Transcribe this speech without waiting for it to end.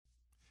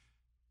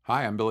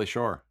Hi, I'm Billy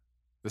Shore.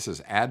 This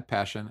is Add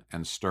Passion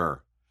and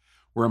Stir.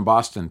 We're in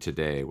Boston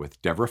today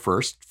with Deborah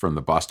First from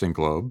the Boston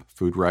Globe,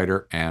 food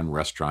writer and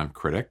restaurant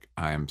critic.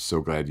 I am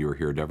so glad you were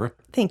here, Deborah.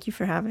 Thank you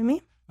for having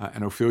me.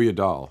 And Ophelia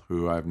Dahl,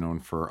 who I've known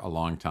for a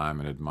long time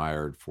and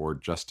admired for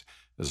just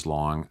as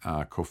long,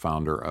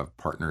 co-founder of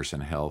Partners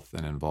in Health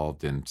and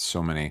involved in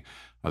so many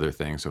other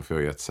things.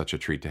 Ophelia, it's such a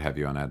treat to have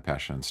you on Add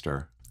Passion and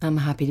Stir. I'm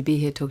happy to be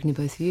here talking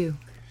to both of you.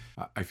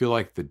 I feel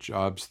like the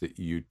jobs that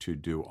you two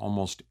do,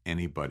 almost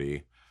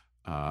anybody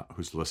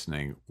who's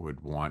listening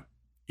would want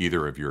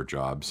either of your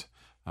jobs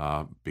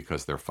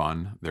because they're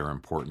fun, they're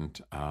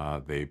important,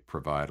 they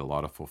provide a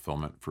lot of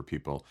fulfillment for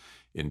people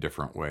in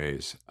different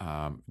ways.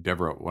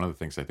 Deborah, one of the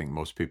things I think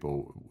most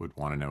people would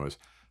want to know is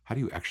how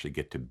do you actually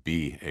get to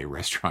be a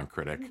restaurant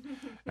critic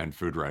and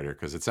food writer?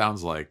 Because it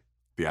sounds like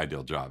the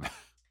ideal job.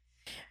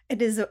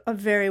 It is a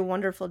very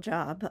wonderful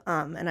job,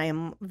 and I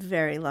am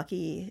very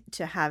lucky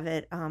to have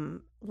it.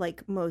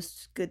 Like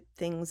most good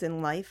things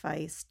in life,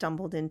 I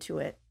stumbled into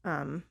it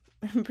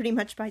pretty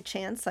much by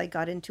chance. I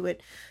got into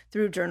it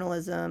through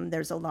journalism.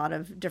 There's a lot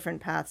of different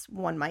paths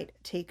one might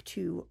take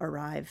to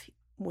arrive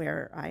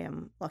where I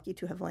am lucky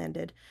to have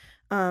landed.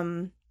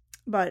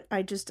 But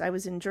I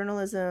was in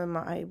journalism.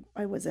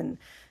 I was an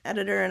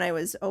editor, and I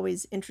was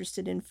always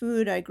interested in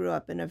food. I grew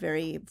up in a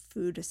very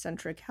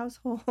food-centric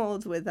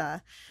household with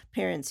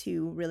parents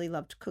who really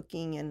loved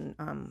cooking,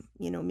 and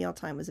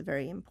mealtime was a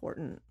very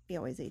important. We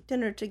always ate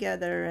dinner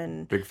together,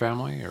 and Big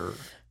family or?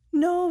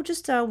 no,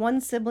 just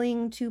one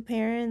sibling, two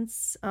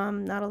parents,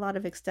 not a lot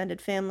of extended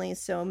family.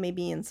 So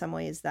maybe in some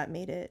ways that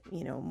made it,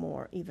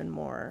 even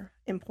more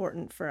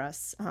important for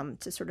us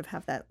to sort of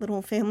have that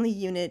little family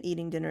unit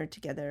eating dinner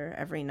together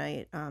every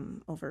night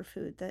over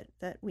food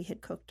that we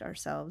had cooked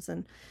ourselves.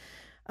 And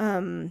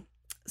and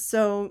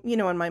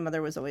my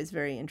mother was always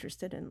very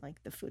interested in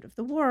like the food of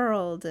the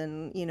world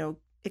and,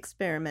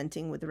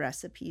 experimenting with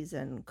recipes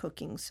and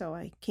cooking. So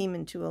I came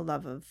into a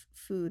love of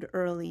food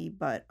early,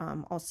 but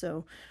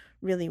also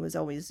really was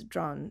always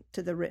drawn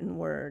to the written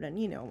word and,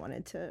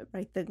 wanted to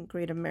write the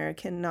great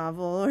American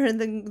novel or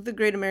the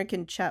great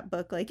American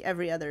chapbook like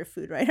every other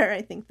food writer.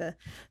 I think the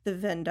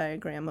Venn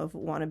diagram of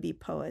wannabe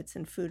poets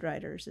and food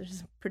writers, there's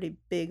a pretty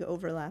big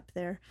overlap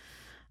there.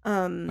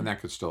 And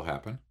that could still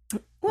happen.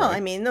 Well, right?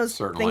 I mean, those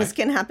Certainly. things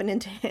can happen in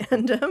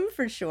tandem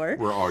for sure.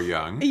 We're all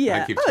young.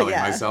 Yeah. I keep Oh, telling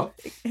yeah. myself.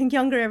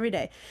 Younger every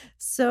day.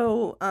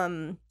 So,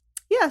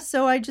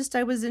 so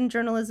I was in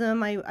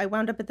journalism. I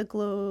wound up at the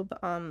Globe,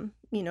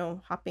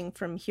 hopping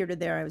from here to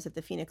there. I was at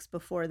the Phoenix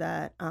before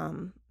that.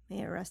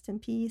 May it rest in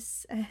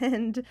peace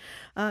and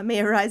may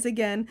it rise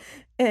again.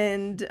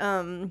 So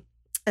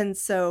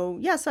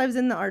I was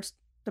in the arts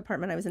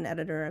department. I was an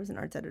editor. I was an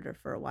arts editor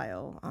for a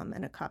while,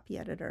 and a copy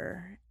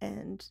editor.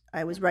 And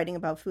I was writing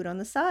about food on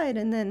the side.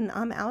 And then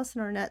Allison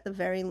Arnett, the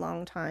very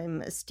long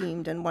time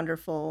esteemed and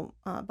wonderful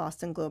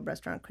Boston Globe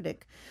restaurant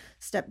critic,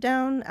 stepped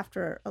down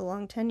after a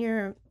long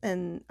tenure.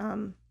 And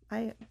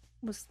I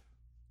was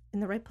in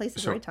the right place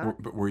at the right time.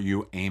 But were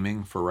you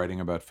aiming for writing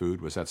about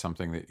food? Was that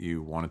something that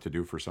you wanted to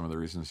do for some of the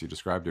reasons you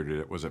described,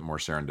 or was it more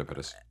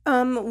serendipitous?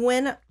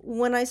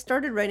 When I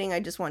started writing, I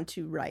just wanted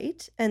to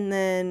write, and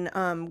then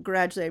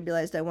gradually I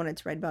realized I wanted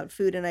to write about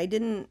food, and I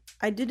didn't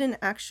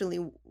actually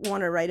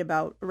want to write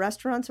about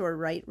restaurants or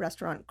write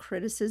restaurant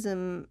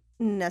criticism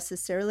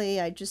necessarily.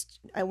 I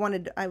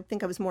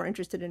think I was more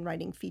interested in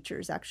writing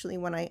features actually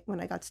when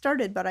I got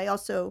started. But I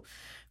also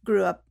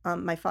grew up,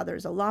 my father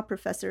is a law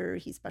professor.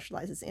 He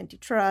specializes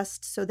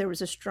antitrust. So there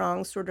was a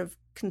strong sort of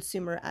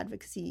consumer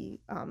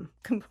advocacy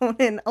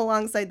component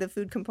alongside the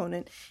food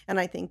component. And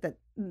I think that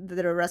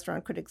a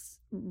restaurant critic's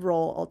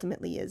role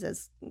ultimately is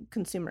as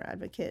consumer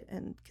advocate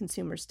and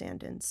consumer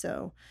stand-in.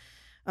 So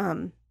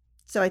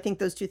I think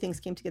those two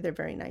things came together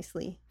very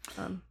nicely.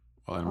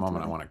 Well, in a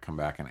moment, I want to come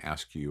back and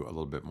ask you a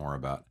little bit more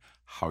about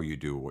how you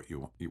do what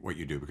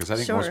you do, because I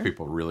think Sure. most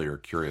people really are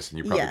curious, and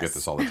you probably Yes. get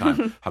this all the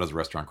time. How does a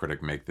restaurant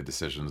critic make the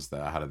decisions?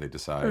 How do they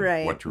decide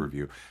Right. what to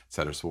review, et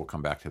cetera? So we'll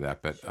come back to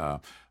that.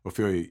 But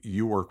Ophelia,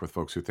 you work with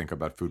folks who think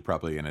about food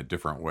probably in a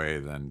different way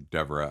than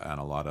Deborah and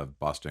a lot of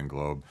Boston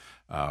Globe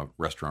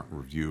restaurant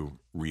review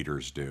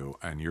readers do.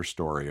 And your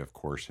story, of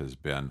course, has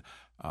been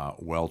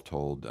well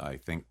told, I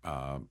think,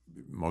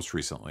 most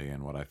recently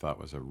in what I thought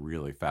was a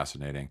really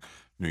fascinating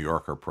New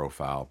Yorker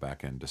profile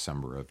back in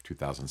December of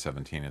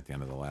 2017 at the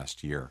end of the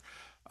last year,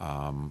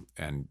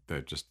 and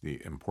just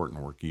the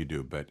important work you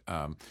do. But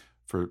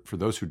for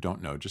those who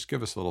don't know, just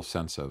give us a little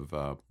sense of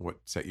what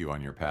set you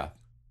on your path.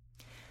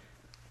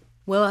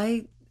 Well,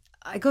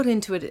 I got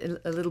into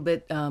it a little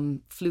bit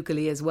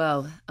flukily as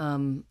well.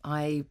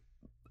 I,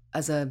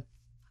 as a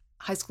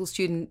high school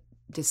student,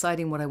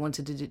 deciding what I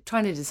wanted to do,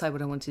 trying to decide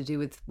what I wanted to do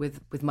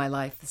with my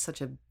life. It's such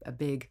a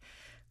big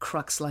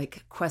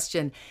crux-like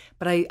question.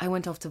 But I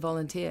went off to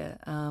volunteer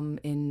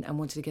and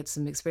wanted to get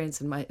some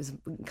experience. And I was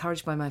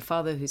encouraged by my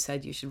father, who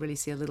said, you should really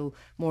see a little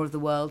more of the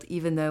world,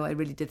 even though I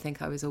really did think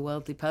I was a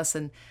worldly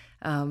person,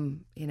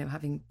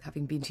 having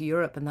been to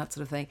Europe and that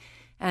sort of thing.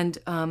 And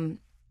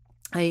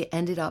I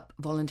ended up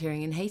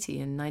volunteering in Haiti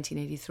in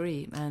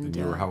 1983. And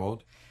you were how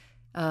old?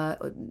 uh,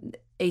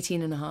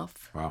 18 and a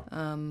half. Wow.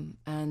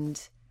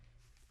 And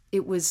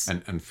it was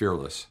And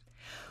fearless.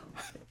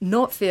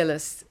 not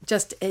fearless,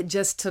 it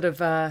just sort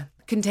of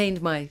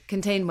contained my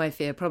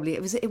fear. Probably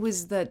it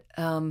was that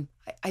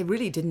I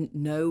really didn't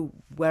know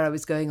where I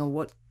was going or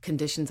what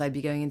conditions I'd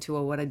be going into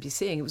or what I'd be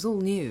seeing. It was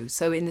all new.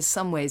 So in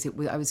some ways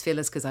I was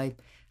fearless because I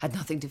had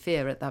nothing to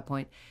fear at that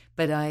point.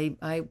 But I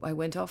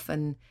went off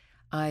and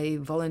I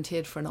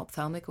volunteered for an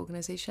ophthalmic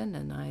organization,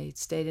 and I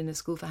stayed in a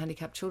school for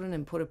handicapped children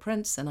in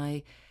Port-au-Prince, and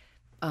I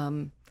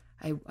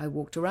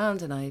walked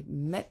around and I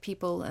met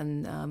people,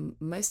 and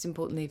most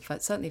importantly,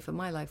 certainly for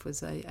my life,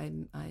 was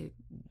I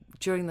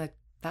during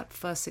that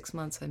first 6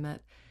 months I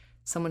met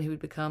someone who would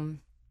become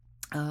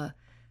the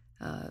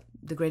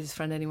greatest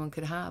friend anyone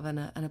could have, and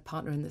a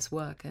partner in this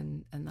work,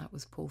 and that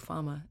was Paul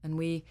Farmer, and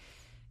we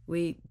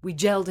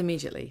gelled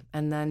immediately.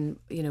 And then,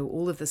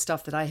 all of the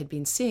stuff that I had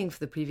been seeing for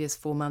the previous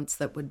 4 months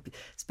that was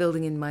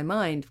building in my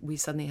mind, we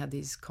suddenly had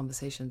these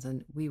conversations,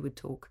 and we would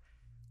talk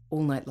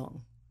all night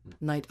long,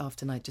 night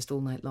after night, just all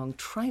night long,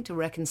 trying to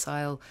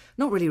reconcile,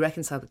 not really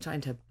reconcile, but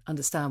trying to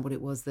understand what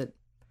it was that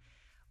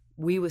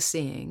I was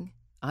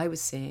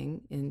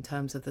seeing in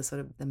terms of the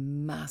sort of the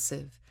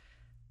massive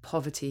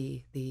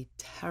poverty, the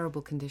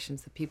terrible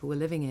conditions that people were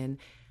living in,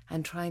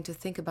 and trying to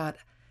think about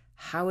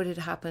how it had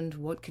happened,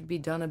 what could be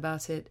done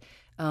about it,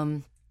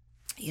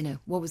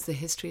 what was the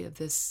history of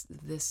this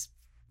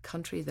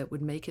country that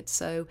would make it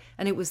so.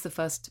 And it was the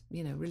first,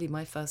 really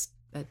my first,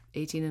 at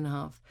 18 and a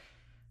half,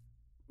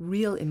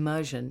 real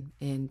immersion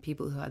in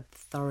people who had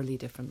thoroughly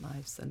different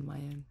lives than my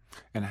own.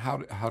 And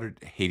how did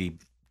Haiti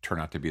turn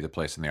out to be the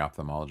place in the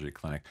ophthalmology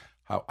clinic?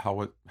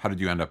 How did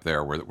you end up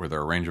there? Were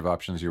there a range of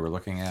options you were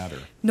looking at, or?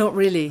 Not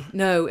really,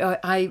 no.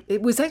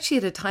 It was actually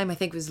at a time, I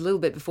think it was a little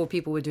bit before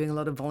people were doing a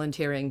lot of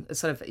volunteering,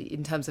 sort of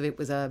in terms of it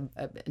was a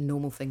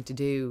normal thing to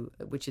do,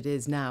 which it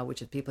is now,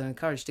 which is people are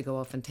encouraged to go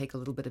off and take a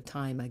little bit of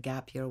time, a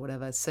gap year or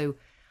whatever. So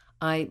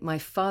my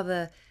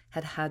father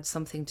had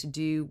something to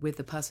do with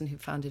the person who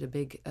founded a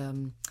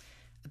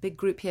big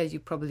group here. You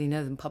probably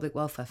know them, Public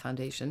Welfare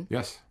Foundation.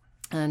 Yes.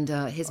 And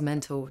his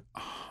mentor,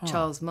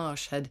 Charles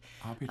Marsh, had...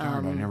 I'll be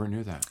darned, I never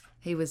knew that.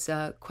 He was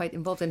quite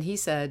involved, and he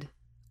said,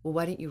 well,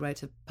 why don't you write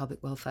to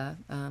Public Welfare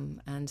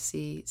and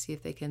see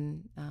if they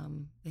can,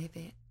 if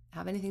they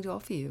have anything to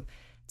offer you.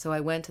 So I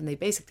went, and they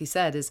basically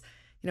said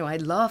I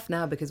laugh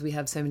now because we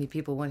have so many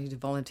people wanting to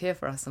volunteer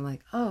for us. I'm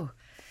like,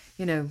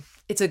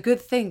 it's a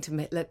good thing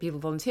to let people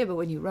volunteer, but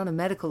when you run a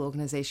medical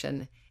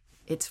organization,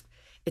 it's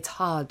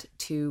hard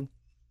to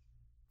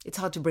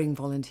bring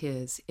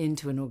volunteers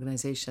into an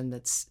organization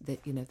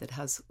that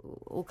has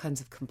all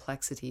kinds of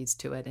complexities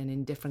to it and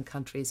in different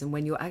countries. And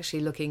when you're actually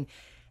looking,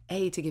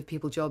 to give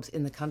people jobs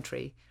in the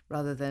country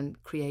rather than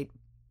create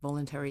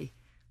voluntary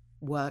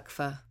work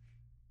for,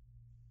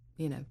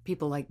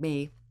 people like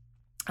me.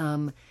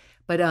 So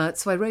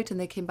I wrote, and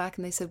they came back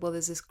and they said, well,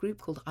 there's this group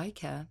called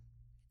iCare,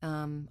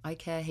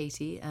 iCare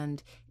Haiti,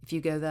 and if you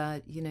go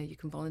there, you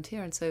can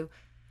volunteer. And so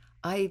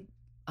I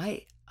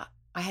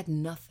had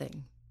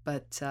nothing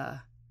but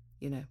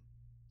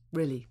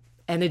really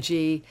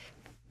energy,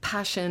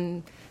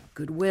 passion,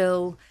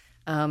 goodwill.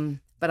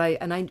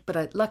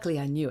 But luckily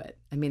I knew it.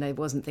 I mean, I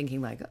wasn't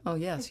thinking like, oh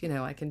yes,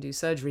 I can do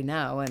surgery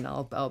now and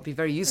I'll be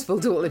very useful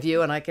to all of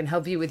you and I can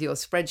help you with your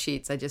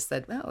spreadsheets. I just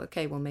said, oh,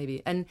 okay, well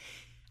maybe. And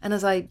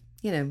as I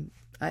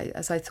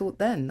thought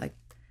then, like,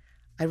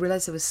 I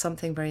realized there was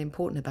something very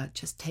important about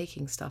just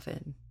taking stuff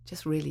in,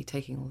 just really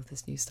taking all of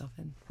this new stuff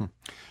in.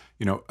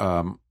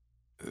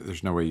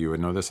 There's no way you would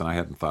know this, and I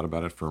hadn't thought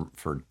about it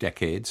for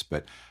decades,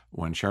 but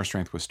when Share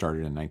Strength was started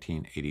in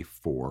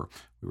 1984,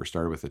 we were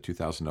started with a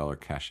 $2,000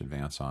 cash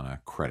advance on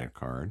a credit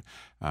card,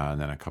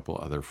 and then a couple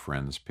other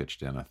friends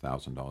pitched in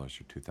 $1,000 or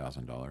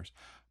 $2,000.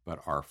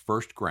 But our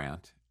first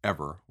grant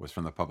ever was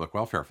from the Public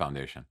Welfare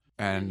Foundation,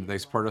 and they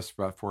supported us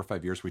for about 4 or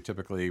 5 years.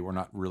 We're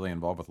not really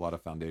involved with a lot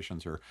of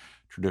foundations or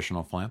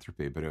traditional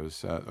philanthropy, but it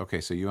was,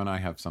 okay, so you and I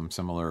have some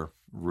similar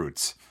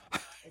roots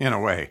in a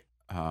way.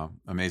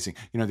 Amazing.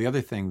 The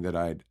other thing that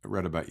I'd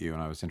read about you,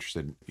 and I was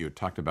interested, you had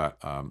talked about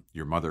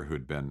your mother who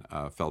had been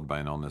felled by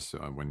an illness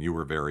when you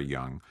were very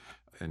young.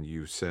 And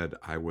you said,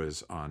 I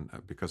was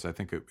on, because I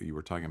think you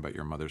were talking about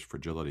your mother's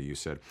fragility, you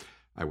said,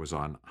 I was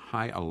on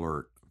high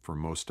alert for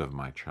most of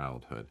my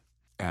childhood.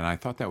 And I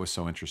thought that was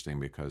so interesting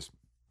because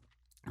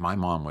my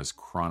mom was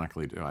I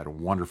had a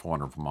wonderful,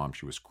 wonderful mom.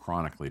 She was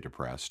chronically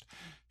depressed.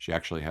 She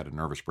actually had a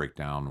nervous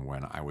breakdown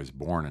when I was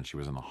born, and she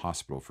was in the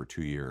hospital for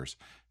 2 years.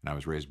 And I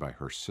was raised by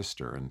her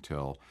sister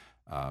until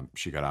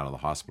she got out of the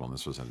hospital. And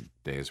this was in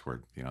days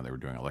where, they were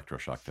doing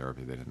electroshock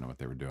therapy. They didn't know what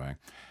they were doing.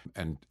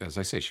 And as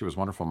I say, she was a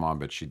wonderful mom,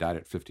 but she died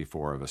at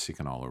 54 of a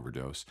Seconal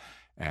overdose.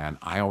 And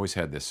I always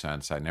had this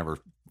sense, I never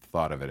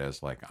thought of it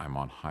as like I'm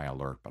on high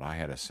alert, but I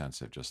had a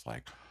sense of just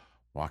like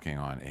walking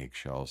on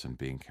eggshells and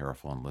being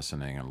careful and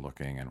listening and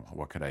looking and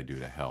what could I do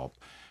to help.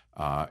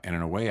 And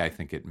in a way, I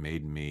think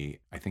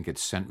it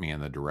sent me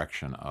in the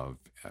direction of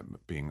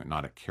being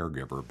not a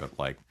caregiver, but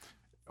like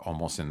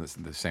almost in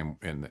the same,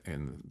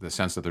 in the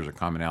sense that there's a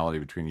commonality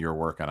between your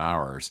work and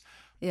ours,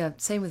 Yeah,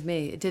 same with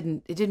me. It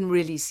didn't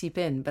really seep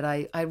in, but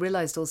I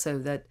realized also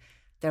that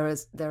there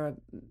are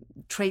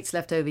traits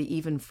left over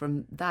even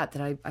from that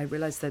I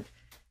realized that,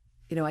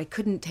 I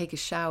couldn't take a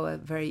shower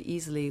very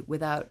easily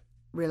without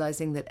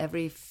realizing that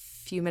every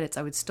few minutes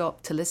I would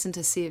stop to listen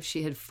to see if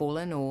she had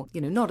fallen, or,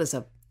 not as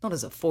a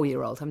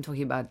 4-year-old. I'm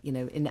talking about,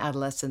 in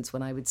adolescence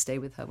when I would stay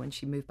with her when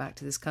she moved back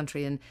to this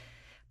country.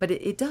 But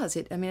it does.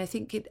 I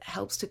think it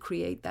helps to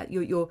create that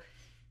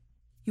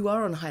you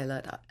are on high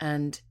alert,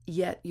 and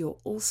yet you're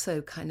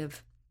also kind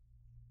of,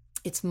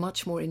 it's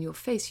much more in your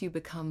face. You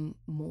become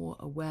more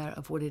aware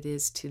of what it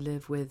is to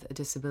live with a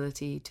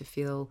disability, to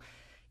feel,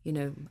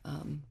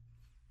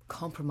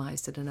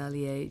 compromised at an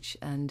early age.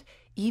 And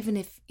even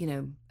if,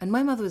 and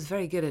my mother was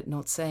very good at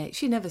not saying,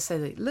 she never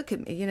said, like, look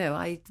at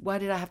me, why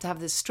did I have to have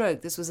this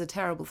stroke? This was a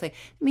terrible thing.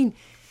 I mean,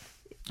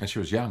 and she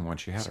was young when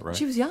she had it, right?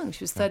 She was young.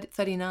 She was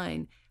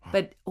 39. Wow.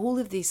 But all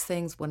of these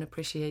things one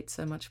appreciates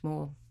so much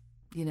more,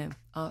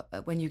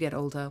 when you get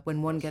older,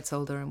 when one gets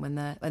older,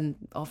 and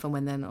often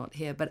when they're not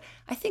here. But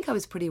I think I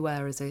was pretty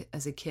aware as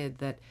a kid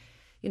that,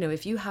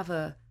 if you have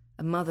a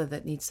mother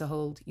that needs to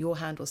hold your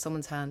hand or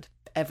someone's hand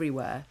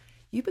everywhere,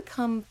 you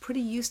become pretty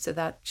used to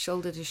that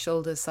shoulder to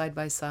shoulder, side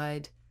by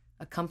side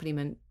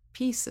accompaniment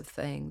piece of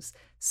things,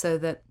 so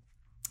that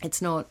it's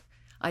not,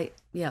 I'm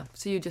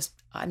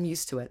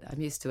used to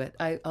it.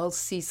 I'll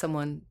see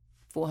someone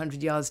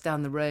 400 yards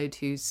down the road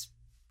who's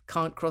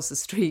can't cross the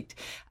street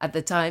at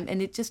the time,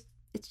 and it's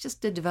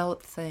just a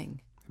developed thing.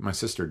 My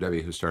sister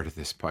Debbie, who started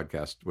this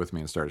podcast with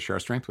me and started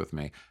Share Strength with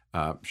me,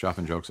 she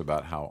often jokes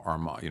about how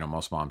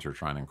most moms are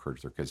trying to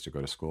encourage their kids to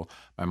go to school.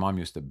 My mom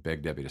used to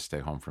beg Debbie to stay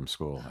home from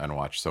school and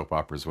watch soap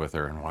operas with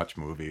her and watch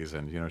movies,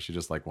 and she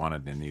just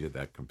wanted and needed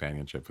that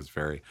companionship. It was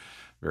very,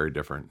 very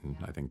different, and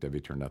I think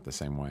Debbie turned out the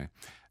same way.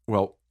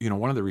 Well,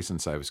 one of the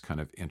reasons I was kind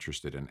of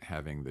interested in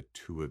having the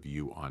two of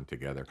you on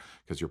together,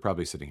 because you're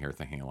probably sitting here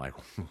thinking, like,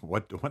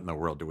 what in the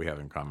world do we have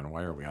in common?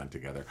 Why are we on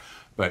together?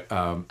 But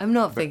I'm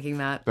not thinking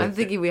that. I'm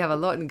thinking we have a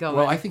lot in common.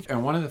 Well, I think,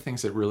 and one of the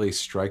things that really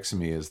strikes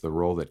me is the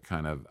role that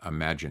kind of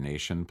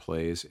imagination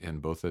plays in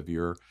both of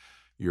your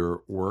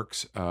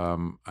works.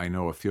 I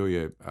know,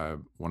 Ophelia,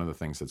 one of the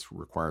things that's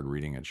required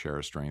reading at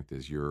Share Strength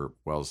is your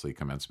Wellesley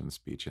commencement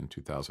speech in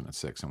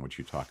 2006, in which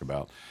you talk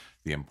about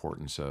the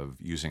importance of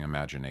using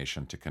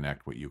imagination to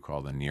connect what you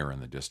call the near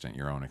and the distant,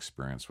 your own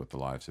experience with the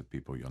lives of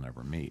people you'll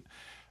never meet.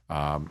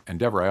 And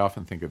Deborah, I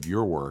often think of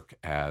your work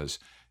as,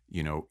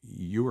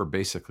 you are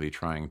basically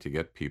trying to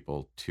get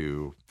people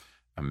to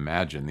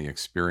imagine the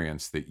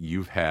experience that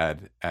you've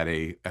had at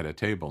a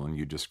table, and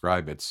you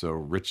describe it so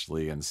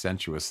richly and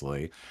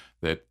sensuously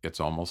that it's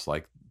almost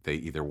like they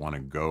either want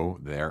to go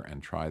there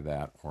and try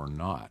that or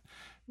not.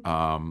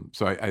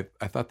 So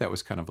I thought that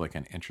was kind of like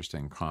an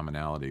interesting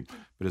commonality.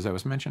 But as I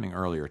was mentioning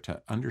earlier,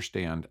 to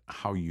understand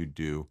how you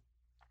do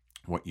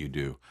what you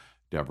do,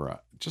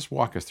 Deborah, just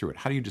walk us through it.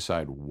 How do you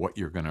decide what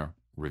you're going to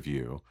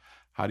review?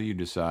 How do you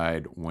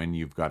decide when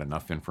you've got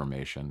enough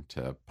information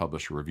to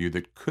publish a review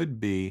that could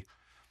be,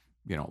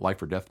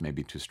 life or death may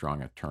be too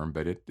strong a term,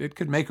 but it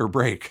could make or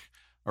break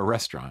a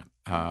restaurant?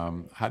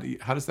 How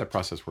does that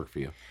process work for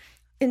you?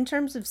 In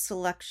terms of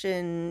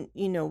selection,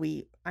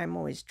 I'm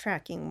always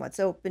tracking what's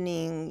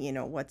opening,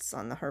 what's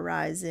on the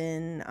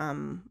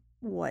horizon,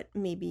 what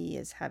maybe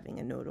is having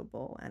a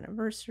notable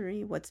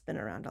anniversary, what's been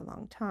around a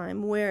long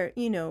time, where,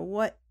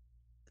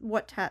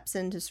 what taps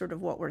into sort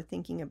of what we're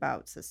thinking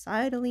about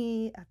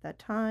societally at that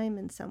time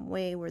in some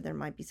way, where there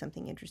might be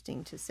something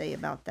interesting to say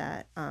about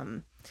that.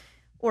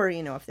 Or,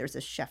 if there's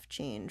a chef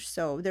change.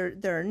 So there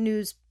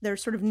are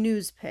sort of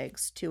news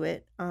pegs to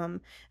it. And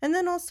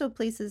then also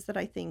places that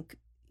I think,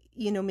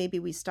 maybe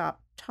we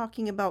stop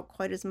talking about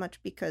quite as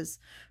much, because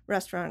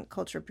restaurant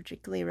culture,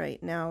 particularly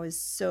right now, is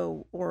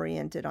so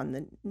oriented on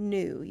the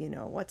new,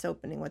 what's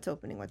opening.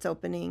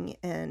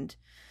 And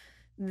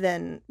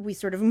then we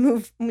sort of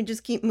we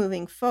just keep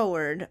moving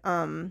forward.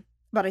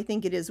 But I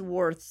think it is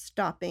worth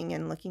stopping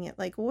and looking at,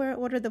 like,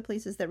 what are the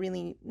places that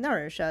really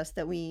nourish us,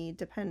 that we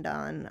depend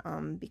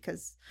on,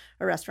 because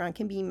a restaurant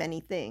can be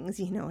many things.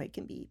 It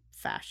can be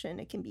fashion,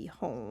 it can be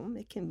home,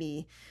 it can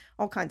be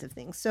all kinds of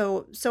things.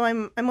 So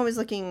I'm always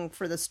looking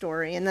for the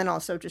story, and then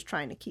also just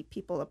trying to keep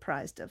people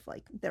apprised of,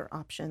 like, their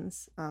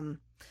options.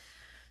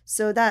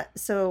 So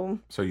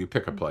you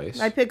pick a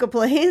place. I pick a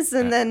place,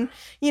 and then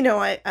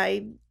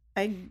I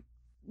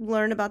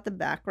learn about the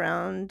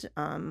background.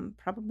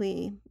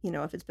 Probably,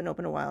 if it's been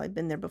open a while, I've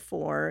been there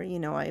before.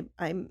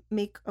 I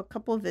make a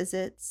couple of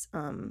visits,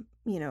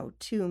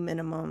 2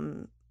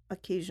 minimum,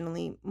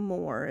 occasionally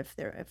more if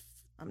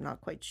I'm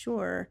not quite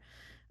sure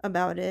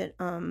about it.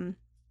 And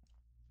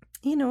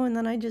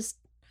then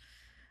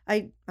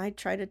I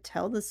try to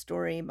tell the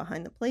story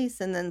behind the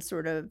place, and then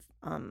sort of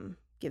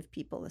give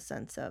people a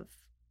sense of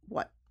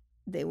what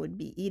they would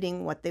be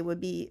eating, what they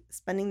would be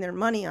spending their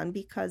money on,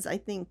 because I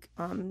think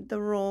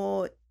the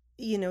role,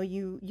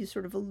 you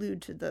sort of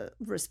allude to the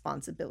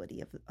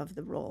responsibility of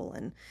the role,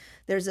 and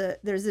there's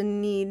a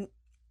need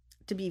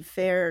to be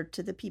fair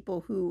to the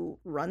people who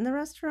run the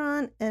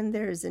restaurant, and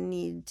there's a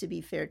need to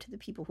be fair to the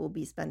people who will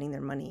be spending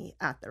their money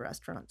at the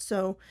restaurant.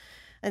 So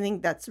I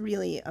think that's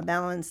really a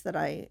balance that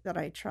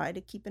I try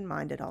to keep in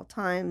mind at all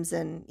times,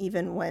 and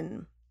even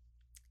when,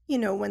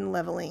 when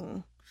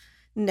leveling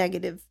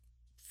negative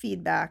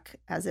feedback,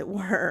 as it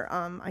were,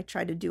 I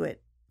try to do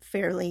it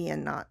fairly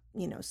and not,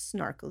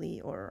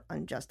 snarkily or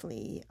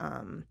unjustly,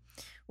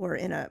 or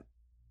in a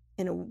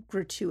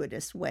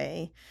gratuitous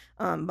way.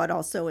 But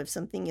also, if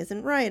something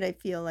isn't right, I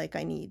feel like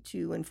I need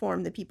to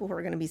inform the people who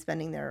are going to be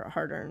spending their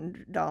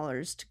hard-earned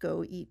dollars to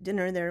go eat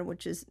dinner there,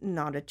 which is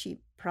not a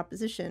cheap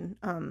proposition.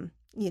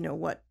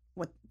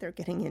 What they're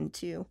getting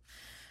into.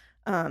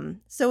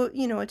 So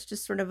it's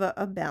just sort of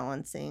a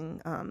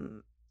balancing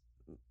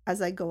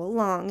as I go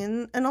along,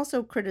 and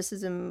also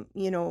criticism,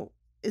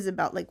 is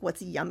about like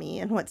what's yummy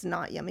and what's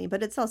not yummy,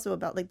 but it's also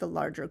about like the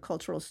larger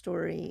cultural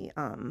story.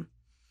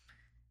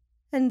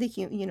 And the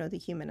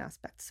human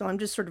aspect. So I'm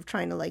just sort of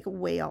trying to like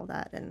weigh all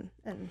that and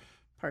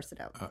parse it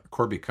out.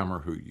 Corby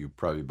Kummer, who you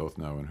probably both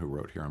know and who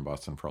wrote here in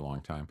Boston for a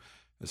long time,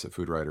 is a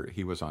food writer.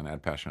 He was on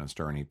Add Passion and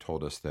Stir, and he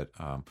told us that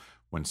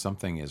when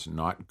something is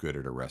not good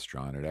at a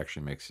restaurant, it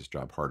actually makes his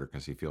job harder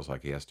because he feels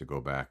like he has to go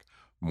back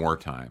more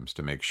times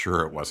to make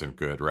sure it wasn't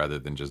good, rather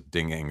than just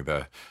dinging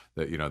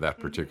that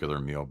particular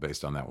meal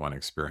based on that one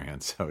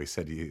experience. So he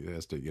said he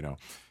has to,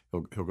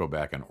 he'll go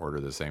back and order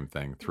the same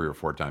thing 3 or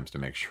 4 times to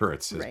make sure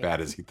it's as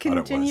bad as he thought it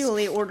was.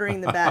 Continually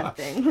ordering the bad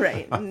thing,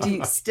 right?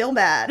 Still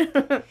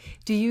bad.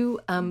 Do you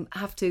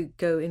have to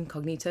go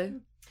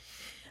incognito?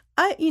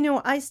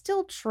 I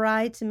still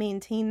try to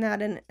maintain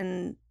that,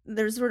 and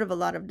there's sort of a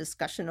lot of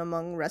discussion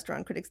among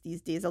restaurant critics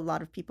these days. A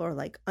lot of people are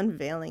like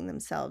unveiling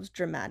themselves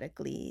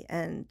dramatically,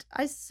 and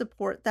I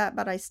support that,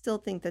 but I still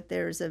think that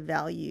there's a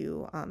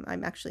value.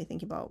 I'm actually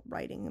thinking about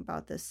writing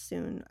about this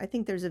soon. I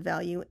think there's a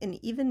value in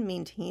even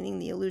maintaining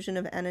the illusion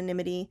of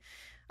anonymity.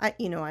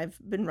 I've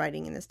been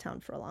writing in this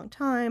town for a long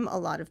time. A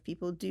lot of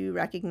people do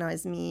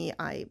recognize me.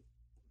 I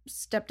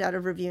stepped out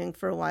of reviewing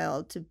for a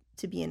while to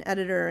be an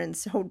editor, and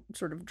so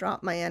sort of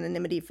dropped my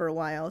anonymity for a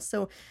while.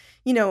 So,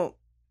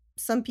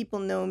 some people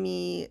know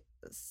me,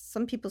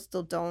 some people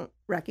still don't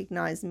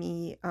recognize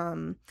me,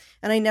 and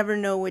I never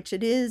know which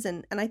it is.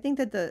 And I think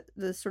that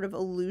the sort of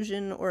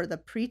illusion or the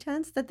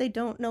pretense that they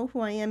don't know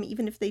who I am,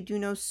 even if they do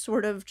know,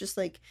 sort of just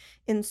like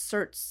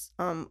inserts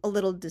a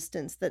little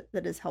distance that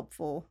is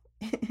helpful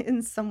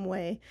in some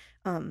way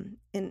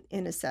in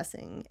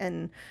assessing.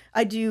 And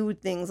I do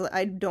things like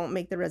I don't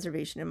make the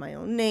reservation in my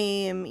own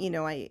name.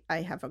 I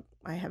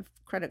have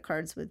credit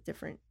cards with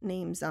different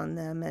names on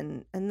them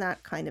and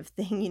that kind of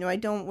thing. I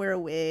don't wear a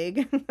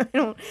wig. I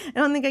don't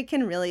think I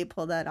can really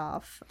pull that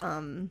off.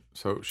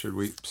 So should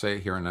we say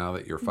here and now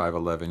that you're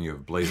 5'11", you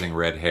have blazing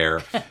red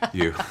hair,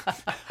 you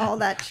all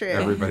that true.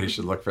 Everybody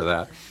should look for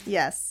that.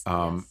 Yes.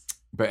 Yes.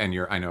 But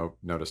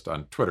noticed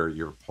on Twitter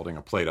you're holding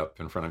a plate up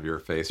in front of your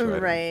face,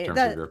 right? Right. In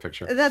terms of your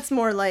picture. That's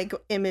more like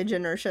image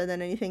inertia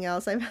than anything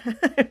else. I've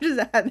just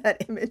had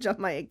that image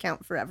on my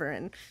account forever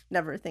and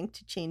never think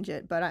to change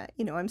it. But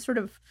I'm sort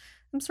of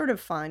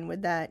fine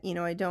with that.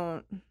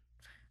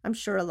 I'm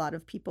sure a lot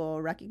of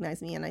people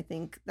recognize me, and I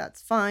think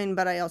that's fine.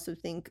 But I also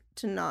think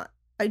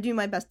I do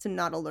my best to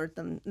not alert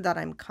them that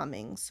I'm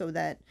coming, so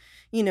that,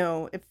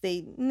 if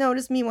they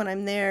notice me when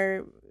I'm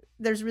there,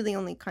 there's really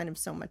only kind of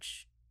so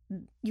much.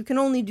 You can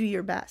only do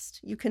your best.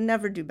 You can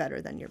never do better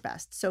than your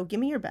best. So give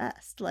me your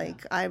best.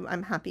 Like, yeah.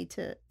 I'm happy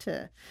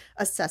to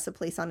assess a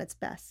place on its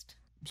best.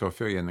 So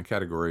Ophelia, in the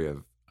category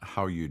of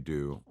how you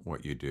do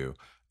what you do,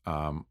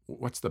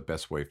 what's the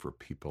best way for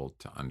people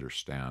to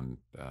understand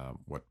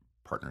what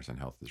Partners in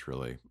Health is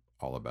really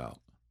all about?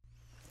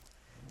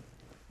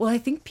 Well, I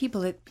think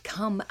people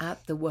come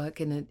at the work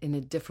in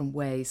a different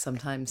way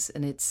sometimes,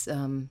 and it's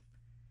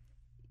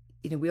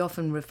we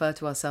often refer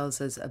to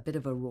ourselves as a bit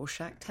of a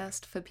Rorschach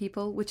test for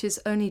people, which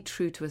is only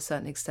true to a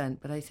certain extent.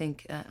 But I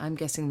think I'm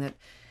guessing that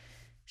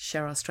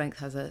Share Our Strength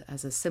has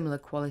a similar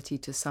quality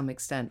to some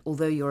extent.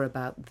 Although you're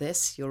about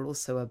this, you're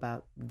also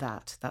about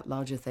that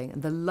larger thing.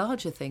 And the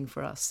larger thing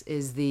for us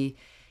is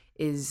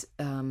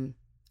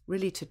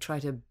really to try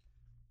to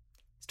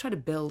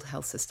build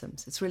health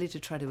systems. It's really to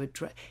try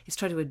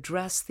to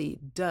address the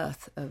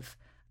dearth of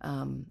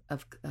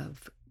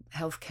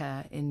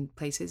healthcare in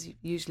places,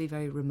 usually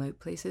very remote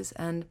places,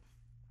 and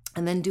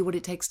then do what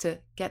it takes to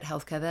get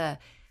healthcare there.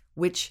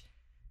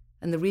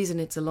 And the reason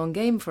it's a long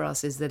game for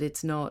us is that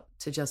it's not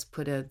to just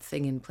put a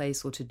thing in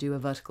place or to do a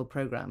vertical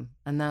program,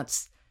 and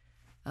that's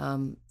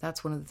one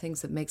of the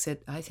things that makes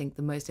it, I think,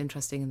 the most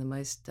interesting and the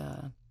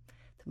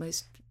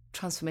most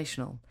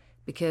transformational.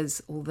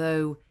 Because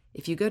although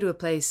if you go to a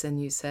place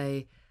and you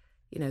say,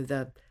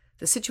 the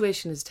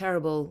situation is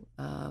terrible,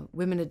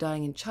 women are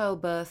dying in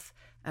childbirth,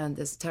 and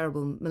there's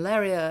terrible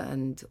malaria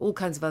and all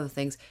kinds of other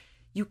things,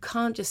 you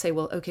can't just say,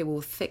 well, okay,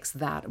 we'll fix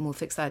that and we'll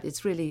fix that.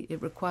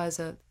 It requires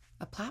a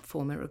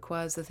platform. It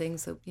requires the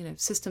things that,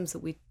 systems that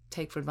we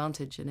take for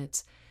advantage. And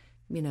it's,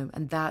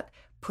 and that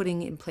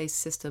putting in place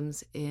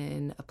systems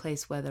in a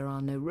place where there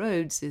are no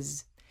roads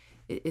is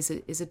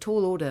a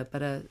tall order,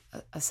 but a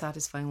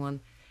satisfying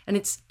one. And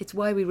it's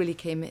why we really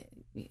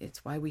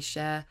it's why we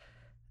share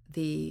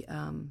the,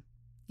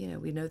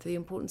 we know the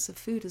importance of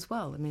food as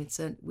well. I mean,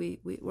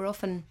 we're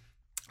often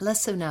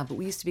less so now, but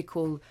we used to be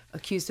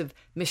accused of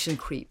mission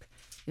creep.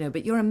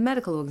 But you're a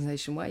medical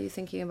organization. Why are you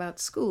thinking about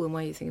school, and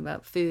why are you thinking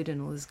about food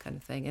and all this kind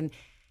of thing? And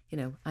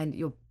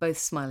you're both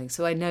smiling,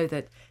 so I know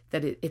that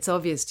it's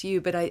obvious to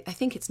you, but I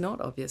think it's not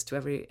obvious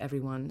to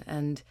everyone.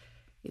 And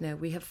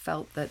we have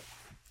felt that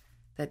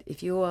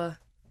if you're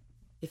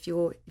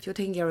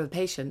taking care of a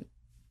patient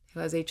who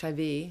has HIV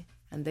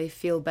and they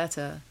feel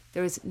better,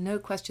 there is no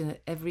question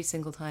that every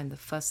single time the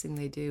first thing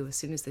they do as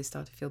soon as they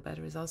start to feel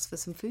better is ask for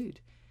some food.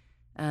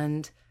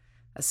 And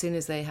as soon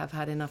as they have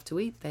had enough to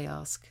eat, they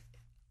ask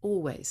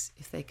always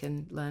if they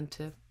can learn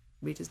to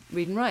read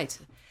and write.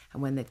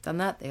 And when they've done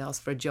that, they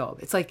ask for a job.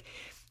 It's like,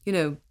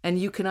 and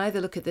you can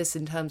either look at this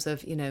in terms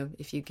of,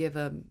 if you give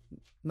a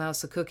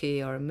mouse a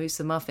cookie or a moose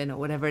a muffin or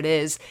whatever it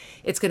is,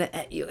 you're going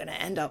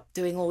to end up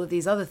doing all of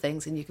these other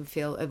things, and you can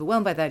feel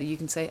overwhelmed by that. Or you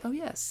can say, oh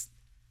yes,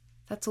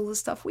 that's all the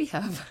stuff we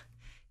have,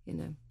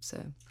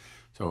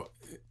 So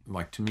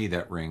like, to me,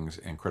 that rings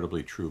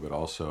incredibly true, but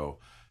also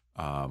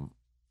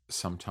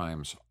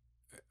sometimes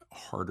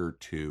harder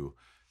to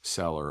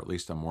sell, or at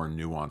least a more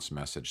nuanced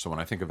message. So when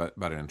I think about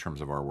it in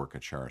terms of our work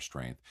at Share Our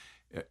Strength,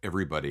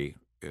 everybody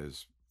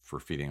is for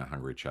feeding a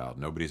hungry child.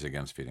 Nobody's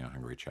against feeding a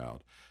hungry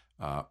child.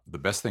 The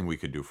best thing we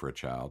could do for a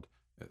child,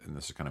 and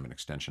this is kind of an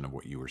extension of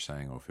what you were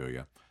saying,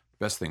 Ophelia,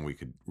 the best thing we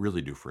could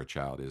really do for a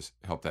child is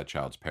help that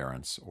child's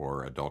parents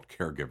or adult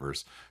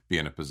caregivers be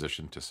in a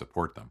position to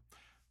support them.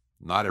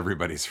 Not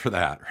everybody's for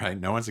that, right?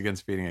 No one's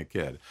against feeding a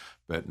kid,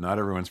 but not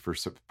everyone's for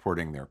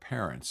supporting their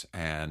parents.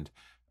 And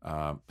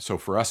so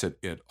for us,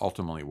 it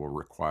ultimately will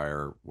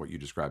require what you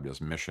described as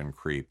mission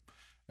creep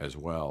as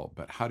well.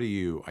 But how do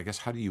you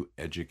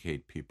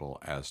educate people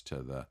as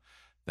to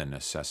the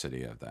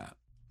necessity of that?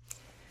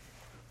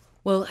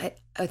 Well,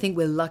 I think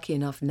we're lucky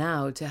enough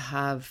now to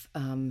have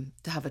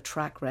a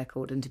track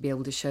record and to be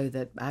able to show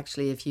that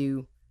actually, if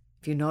you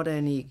not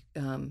only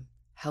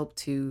help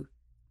to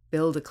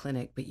build a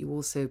clinic, but you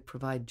also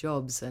provide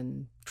jobs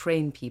and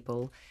train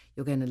people,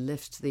 you're going to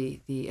lift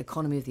the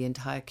economy of the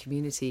entire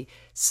community.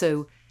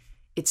 So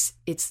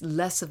it's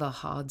less of a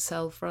hard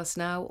sell for us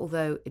now,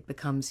 although it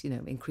becomes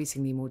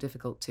increasingly more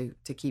difficult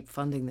to keep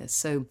funding this.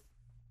 So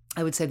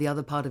I would say the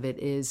other part of it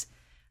is,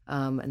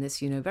 and this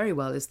very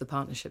well, is the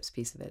partnerships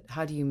piece of it.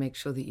 How do you make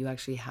sure that you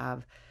actually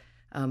have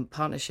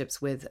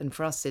partnerships with, and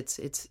for us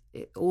it's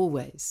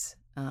always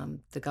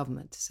the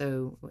government.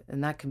 So,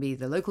 and that can be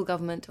the local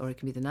government, or it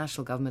can be the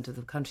national government of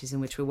the countries in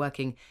which we're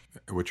working.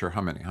 Which are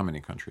how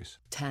many countries?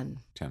 10.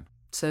 10.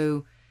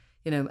 So,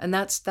 and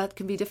that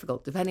can be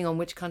difficult depending on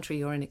which country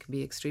you're in. It can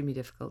be extremely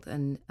difficult,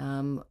 and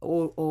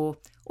or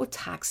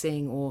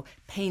taxing or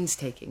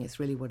painstaking is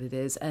really what it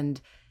is.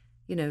 And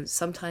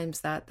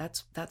sometimes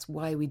that's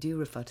why we do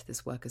refer to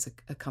this work as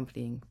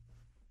accompanying,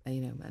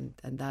 and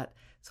that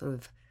sort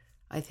of,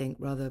 I think,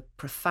 rather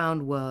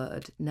profound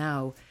word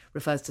now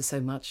refers to so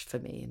much for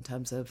me in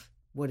terms of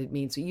what it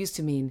means. It used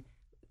to mean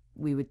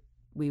we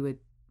would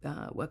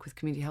work with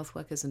community health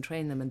workers and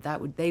train them, and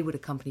they would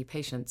accompany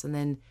patients. And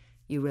then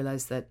you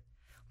realize that,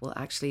 well,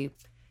 actually,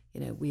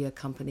 we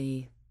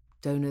accompany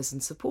donors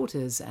and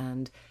supporters,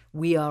 and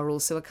we are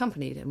also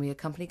accompanied, and we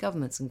accompany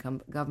governments,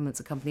 and governments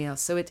accompany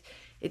us. So it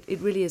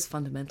really is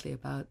fundamentally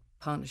about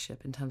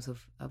partnership in terms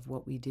of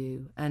what we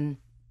do. And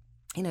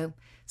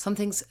some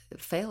things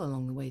fail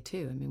along the way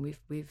too. I mean,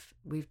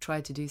 we've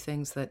tried to do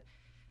things that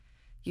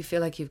you feel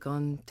like you've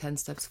gone 10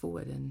 steps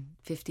forward and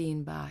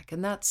 15 back,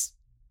 and that's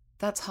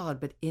hard.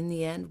 But in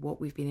the end,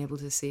 what we've been able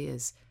to see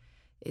is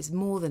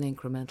more than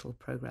incremental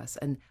progress.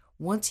 And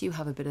once you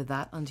have a bit of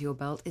that under your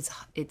belt,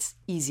 it's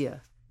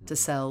easier to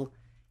sell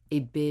a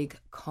big,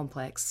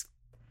 complex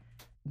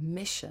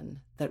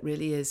mission that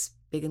really is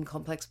big and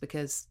complex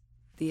because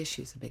the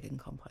issues are big and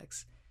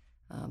complex.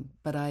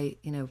 But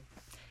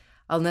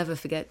I'll never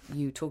forget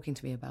you talking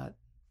to me about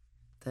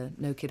the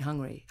No Kid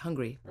Hungry,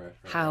 right,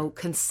 how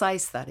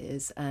concise that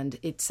is, and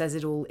it says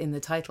it all in the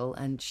title.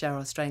 And Share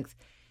Our Strength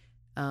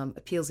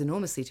appeals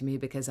enormously to me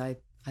because I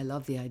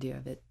love the idea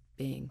of it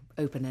being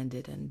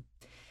open-ended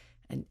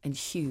and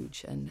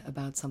huge and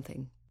about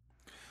something.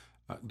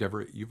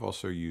 Deborah, you've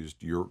also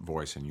used your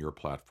voice and your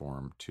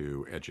platform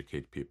to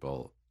educate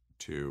people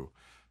to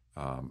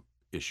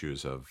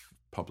issues of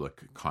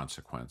public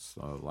consequence.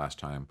 Last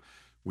time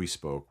we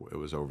spoke, it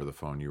was over the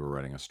phone. You were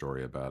writing a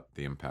story about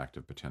the impact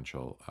of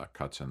potential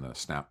cuts in the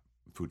SNAP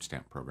food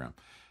stamp program.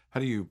 How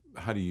do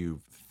you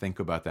think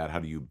about that? How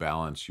do you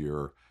balance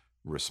your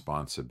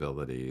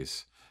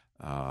responsibilities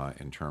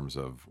in terms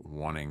of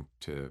wanting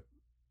to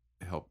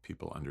help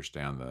people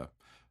understand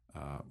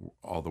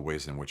all the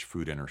ways in which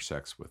food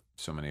intersects with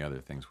so many other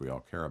things we all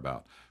care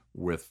about,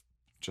 with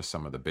just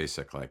some of the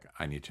basic, like,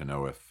 I need to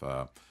know if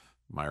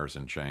Myers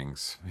and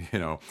Chang's,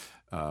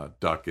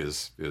 duck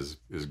is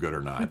good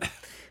or not?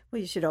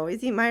 Well, you should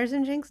always eat Myers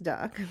and Chang's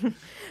duck.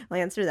 I'll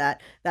answer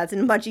that. That's a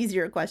much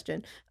easier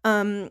question.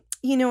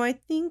 I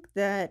think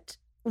that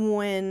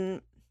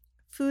when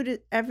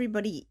food,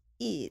 everybody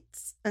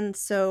eats, and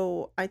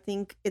so I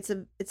think it's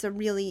a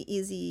really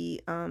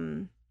easy,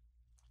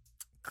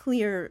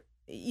 clear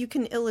you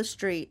can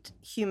illustrate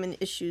human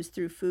issues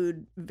through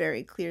food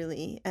very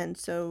clearly. And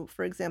so,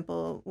 for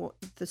example,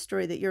 the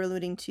story that you're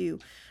alluding to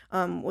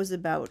was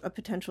about a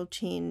potential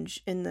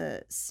change in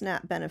the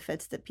SNAP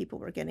benefits that people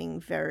were getting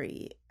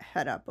very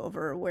head up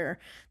over, where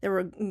they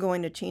were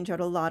going to change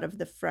out a lot of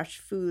the fresh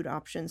food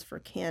options for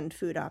canned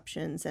food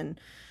options. And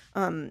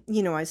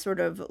I sort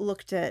of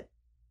looked at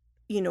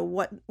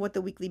what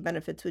the weekly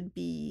benefits would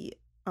be,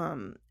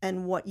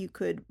 and what you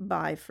could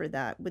buy for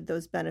that with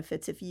those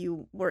benefits if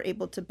you were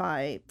able to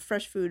buy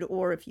fresh food,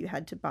 or if you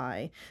had to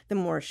buy the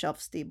more shelf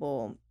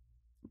stable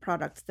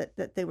products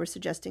that they were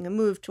suggesting a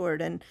move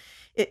toward. And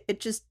it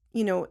just,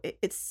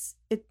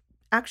 it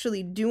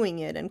actually doing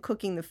it and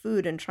cooking the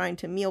food and trying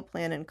to meal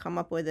plan and come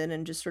up with it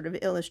and just sort of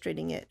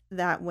illustrating it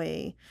that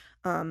way.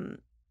 um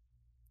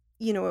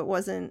it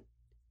wasn't,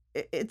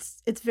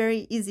 it's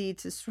very easy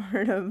to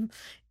sort of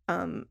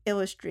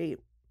illustrate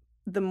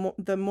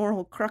the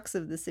moral crux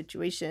of the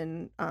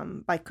situation,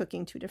 by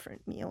cooking two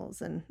different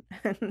meals and,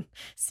 and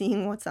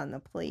seeing what's on the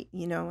plate.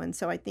 And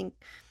so I think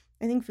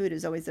food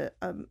is always a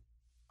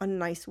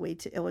nice way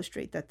to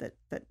illustrate that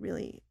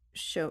really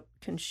show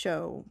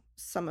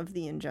some of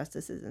the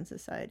injustices in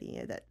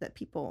society that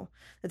people,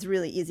 that's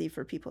really easy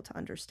for people to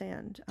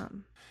understand.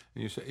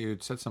 You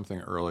had said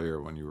something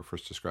earlier when you were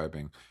first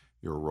describing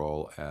your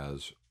role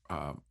as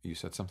you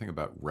said something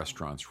about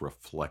restaurants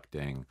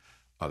reflecting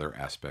other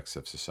aspects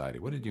of society.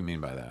 What did you mean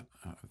by that?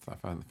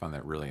 I found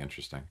that really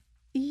interesting.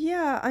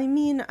 Yeah, I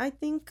mean, I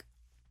think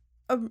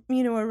a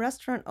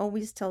restaurant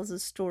always tells a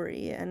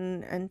story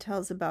and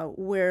tells about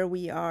where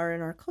we are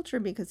in our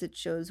culture, because it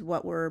shows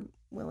what we're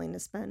willing to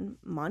spend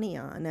money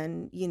on.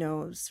 And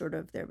sort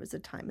of, there was a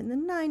time in the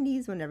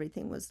 90s when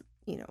everything was,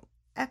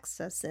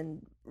 excess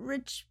and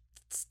rich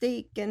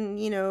steak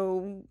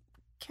and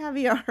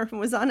caviar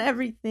was on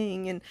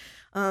everything.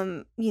 And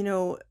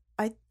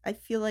I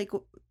feel like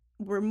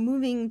we're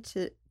moving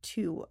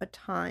to a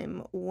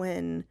time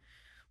when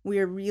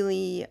we're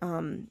really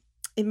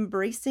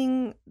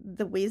embracing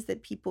the ways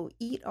that people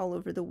eat all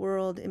over the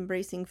world,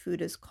 embracing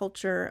food as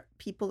culture.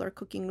 People are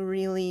cooking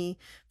really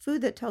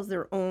food that tells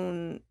their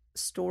own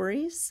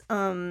stories.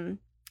 And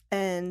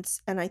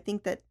I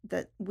think that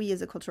we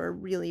as a culture are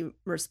really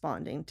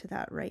responding to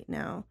that right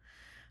now.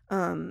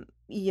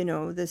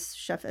 This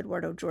chef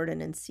Eduardo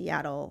Jordan in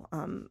Seattle,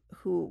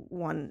 who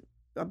won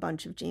a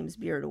bunch of James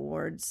Beard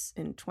Awards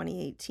in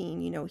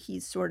 2018,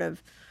 he's sort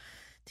of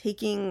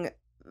taking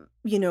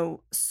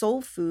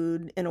soul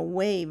food in a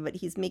way, but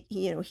he's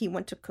making, he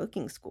went to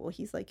cooking school.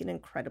 He's like an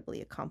incredibly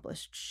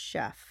accomplished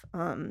chef.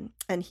 And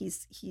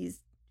he's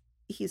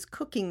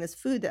cooking this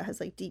food that has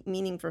like deep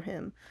meaning for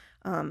him.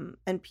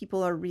 And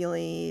people are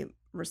really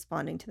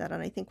responding to that.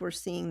 And I think we're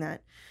seeing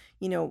that,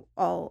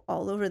 all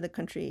over the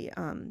country,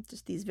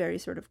 just these very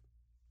sort of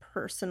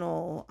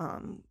personal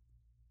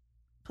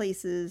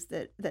places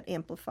that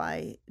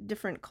amplify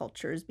different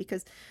cultures,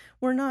 because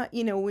we're not,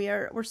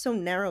 we're so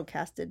narrow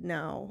casted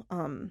now.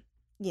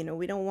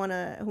 We don't want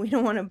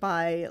to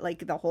buy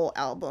like the whole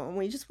album.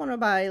 We just want to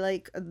buy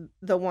like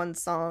the one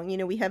song.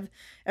 We have,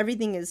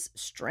 everything is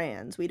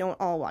strands. We don't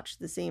all watch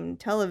the same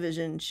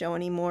television show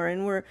anymore.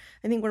 And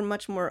I think we're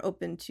much more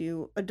open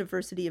to a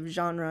diversity of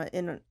genre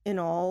in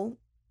all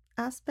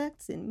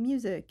aspects, in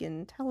music,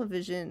 in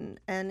television,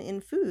 and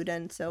in food.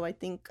 And so I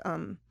think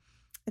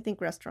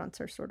restaurants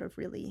are sort of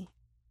really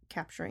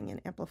capturing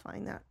and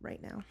amplifying that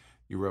right now.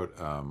 You wrote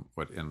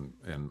what in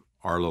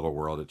our little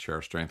world at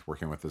Share Strength,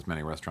 working with as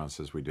many restaurants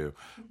as we do,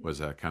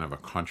 was a kind of a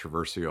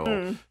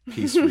controversial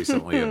piece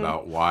recently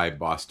about why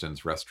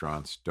Boston's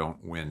restaurants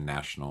don't win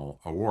national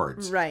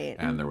awards. Right.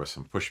 And there was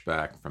some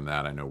pushback from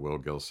that. I know Will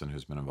Gilson,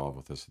 who's been involved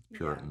with this at the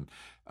Puritan.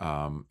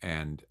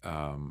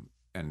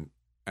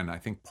 And I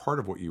think part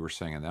of what you were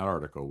saying in that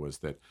article was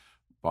that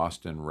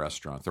Boston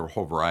restaurants, there were a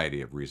whole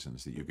variety of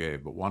reasons that you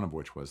gave, but one of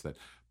which was that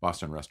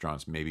Boston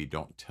restaurants maybe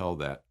don't tell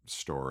that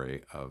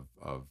story of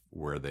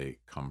where they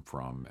come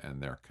from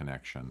and their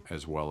connection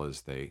as well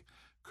as they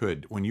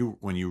could. When you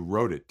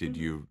wrote it, did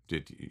you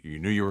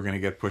knew you were going to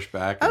get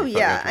pushback? Oh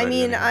yeah, I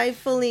mean, I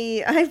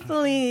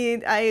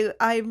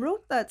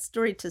wrote that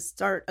story to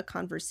start a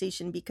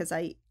conversation, because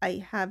I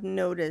have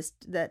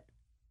noticed that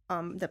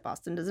that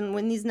Boston doesn't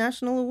win these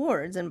national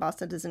awards, and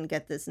Boston doesn't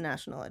get this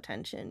national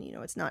attention.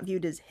 It's not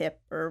viewed as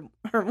hip or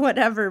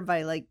whatever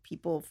by like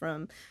people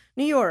from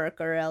New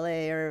York or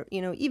LA, or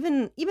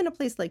even a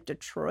place like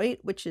Detroit,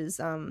 which is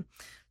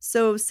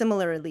so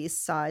similarly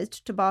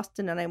sized to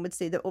Boston. And I would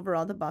say that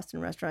overall the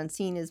Boston restaurant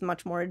scene is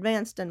much more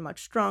advanced and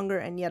much stronger,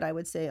 and yet I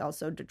would say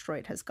also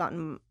Detroit has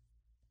gotten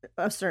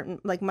a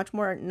certain, like, much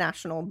more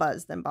national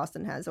buzz than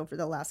Boston has over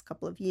the last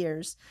couple of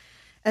years.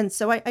 And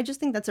so I just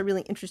think that's a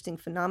really interesting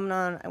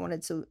phenomenon. I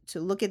wanted to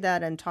look at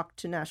that and talk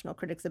to national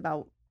critics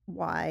about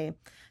why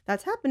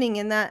that's happening,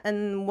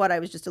 and what I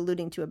was just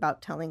alluding to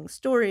about telling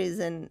stories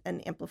and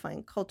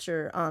amplifying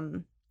culture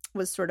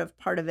was sort of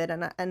part of it.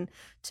 And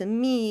to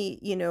me,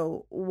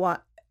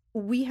 what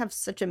we have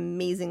such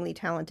amazingly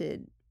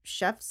talented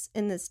chefs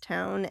in this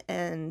town,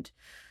 and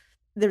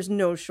there's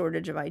no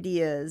shortage of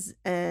ideas.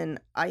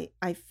 And I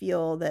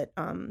feel that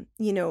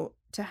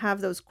to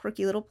have those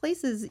quirky little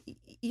places,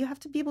 you have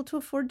to be able to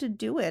afford to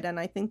do it. And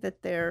I think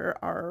that there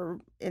are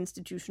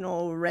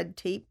institutional red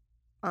tape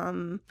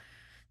um,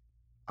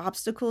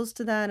 obstacles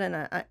to that.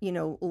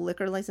 And,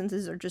 liquor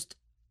licenses are just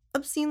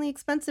obscenely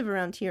expensive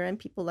around here. And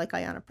people like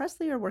Ayanna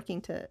Pressley are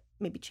working to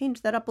maybe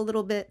change that up a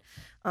little bit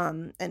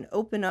and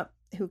open up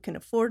who can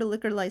afford a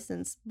liquor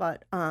license.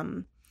 But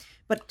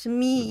to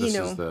me, This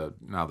is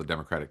now the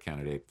Democratic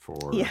candidate for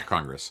Yeah.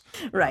 Congress,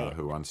 Right.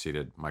 who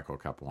unseated Michael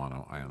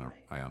Capuano,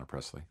 Ayanna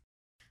Pressley.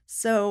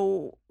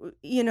 So,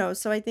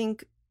 so I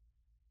think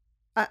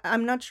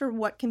I'm not sure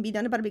what can be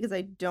done about it because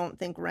I don't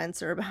think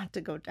rents are about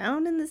to go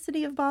down in the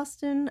city of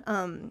Boston.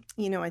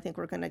 I think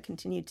we're going to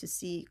continue to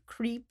see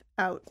creep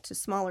out to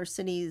smaller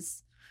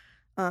cities,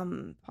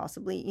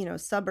 possibly,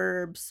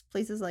 suburbs,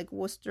 places like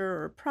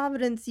Worcester or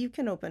Providence. You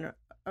can open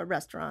a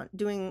restaurant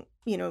doing,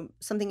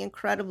 something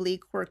incredibly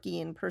quirky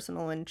and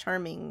personal and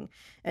charming,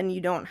 and you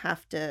don't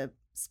have to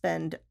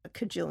spend a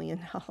cajillion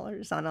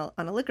dollars on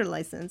a liquor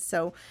license.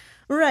 So,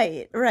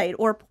 right.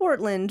 Or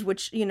Portland,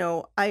 which,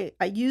 I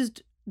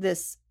used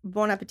this.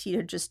 Bon Appetit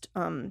had just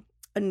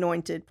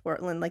anointed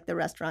Portland like the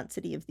restaurant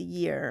city of the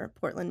year,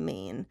 Portland,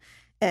 Maine.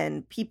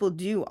 And people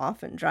do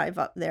often drive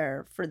up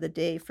there for the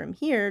day from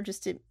here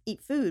just to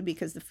eat food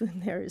because the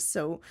food there is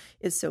so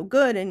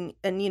good. And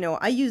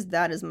I used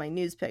that as my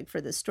news peg for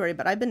this story,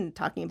 but I've been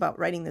talking about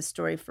writing this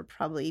story for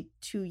probably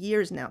 2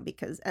 years now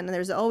and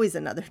there's always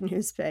another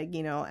news peg,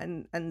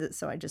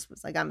 so I just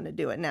was like, I'm going to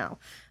do it now.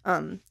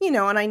 And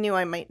I knew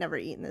I might never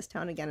eat in this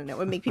town again and it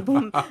would make people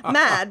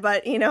mad,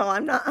 but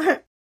I'm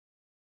not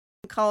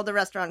called a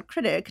restaurant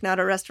critic, not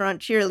a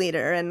restaurant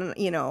cheerleader.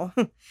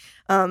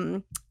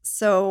 And,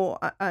 so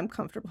I'm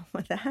comfortable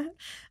with that.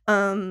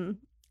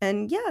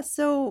 And yeah,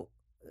 so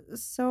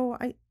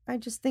I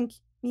just think,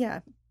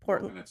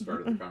 Portland. And it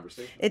started the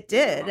conversation. It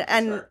did.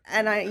 And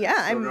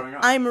going on.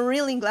 I'm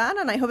really glad,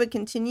 and I hope it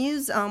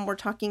continues. We're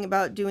talking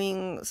about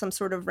doing some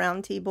sort of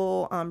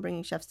roundtable,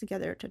 bringing chefs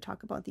together to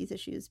talk about these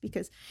issues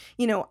because,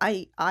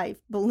 I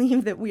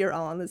believe that we are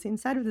all on the same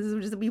side of this,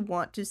 which is that we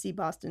want to see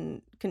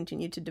Boston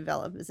continue to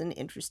develop as an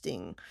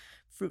interesting,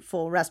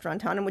 fruitful restaurant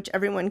town in which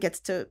everyone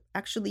gets to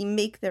actually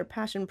make their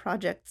passion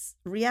projects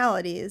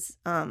realities.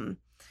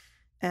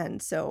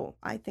 And so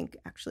I think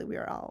actually we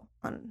are all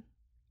on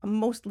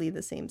mostly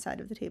the same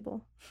side of the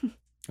table.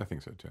 I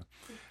think so too.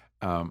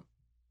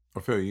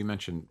 Ophelia, you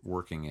mentioned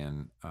working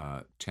in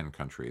 10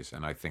 countries,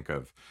 and I think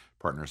of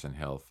Partners in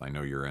Health. I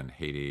know you're in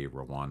Haiti,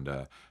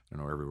 Rwanda. I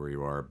don't know everywhere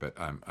you are, but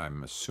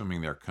I'm assuming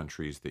they're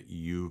countries that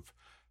you've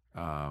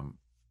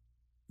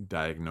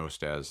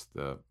diagnosed as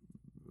the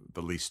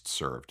least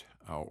served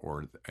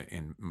or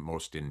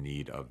most in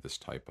need of this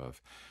type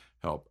of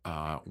help.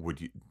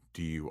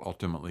 Do you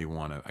ultimately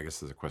want to, I guess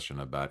there's a question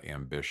about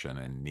ambition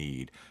and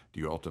need. Do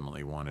you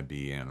ultimately want to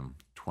be in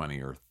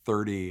 20 or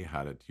 30?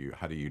 How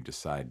do you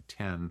decide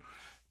 10?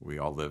 We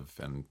all live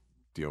and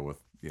deal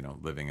with,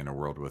 living in a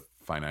world with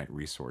finite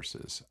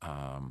resources.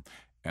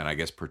 And I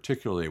guess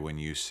particularly when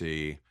you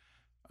see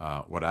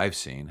what I've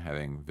seen,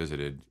 having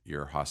visited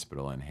your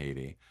hospital in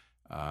Haiti,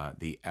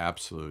 the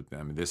absolute,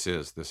 this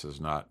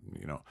is not,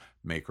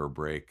 make or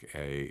break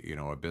a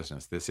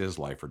business. This is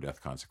life or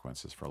death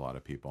consequences for a lot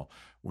of people.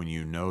 When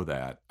you know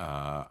that,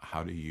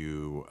 how do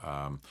you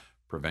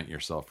prevent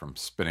yourself from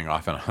spinning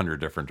off in 100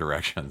 different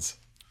directions?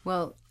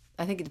 Well,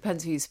 I think it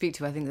depends who you speak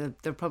to. I think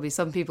that there are probably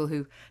some people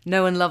who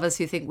know and love us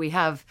who think we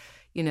have,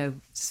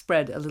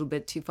 spread a little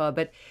bit too far.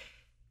 But,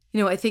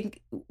 I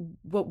think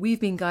what we've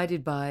been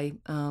guided by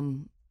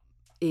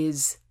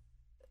is,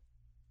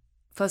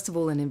 first of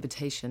all, an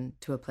invitation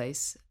to a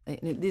place.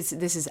 This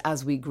is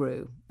as we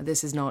grew.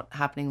 This is not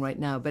happening right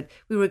now, but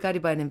we were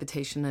guided by an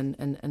invitation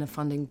and a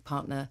funding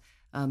partner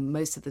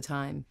most of the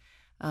time.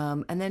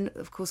 And then,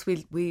 of course,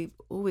 we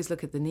always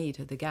look at the need,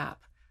 at the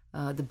gap,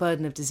 the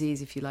burden of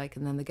disease, if you like,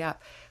 and then the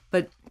gap.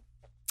 But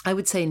I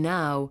would say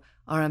now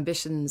our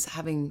ambitions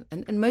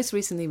and most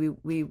recently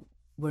we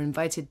were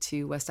invited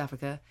to West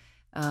Africa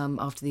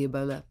after the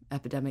Ebola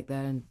epidemic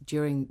there, and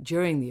during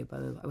the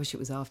Ebola. I wish it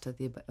was after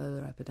the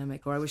Ebola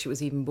epidemic, or I wish it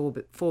was even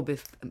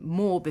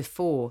more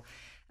before.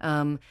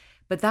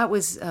 But that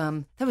was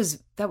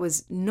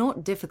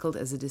not difficult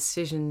as a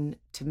decision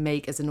to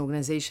make as an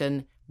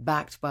organization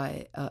backed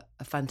by a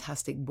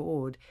fantastic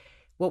board.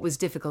 What was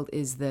difficult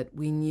is that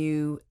we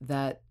knew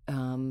that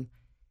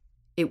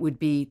it would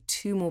be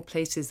 2 more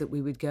places that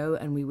we would go,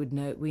 and we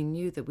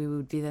knew that we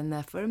would be then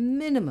there for a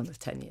minimum of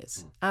 10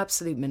 years,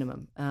 absolute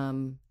minimum.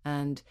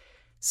 And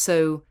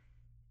so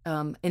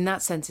in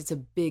that sense, it's a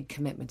big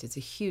commitment. It's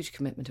a huge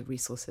commitment of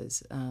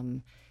resources.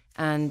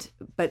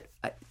 But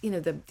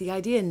the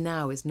idea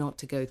now is not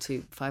to go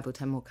to 5 or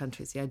 10 more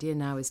countries. The idea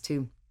now is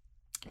to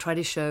try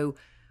to show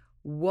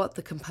what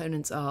the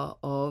components are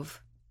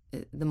of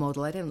the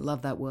model. I don't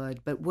love that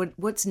word, but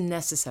what's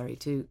necessary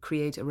to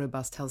create a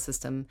robust health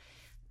system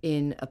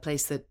in a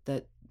place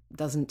that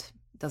doesn't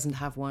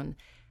have one,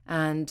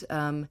 and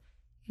and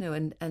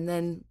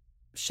then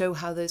show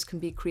how those can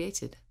be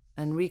created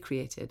and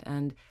recreated.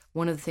 And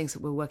one of the things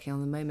that we're working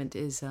on at the moment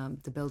is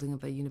the building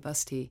of a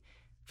university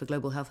for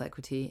Global Health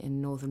Equity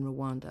in northern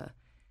Rwanda,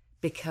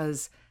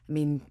 because, I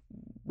mean,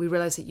 we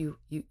realize that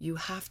you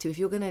have to, if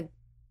you're going to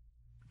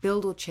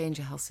build or change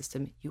a health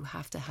system, you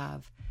have to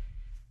have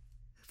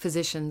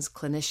physicians,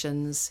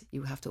 clinicians,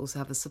 you have to also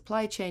have a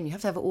supply chain, you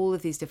have to have all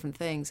of these different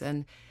things.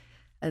 And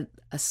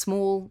a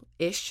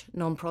small-ish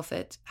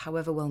nonprofit,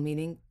 however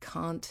well-meaning,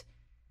 can't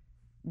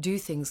do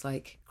things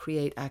like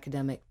create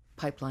academic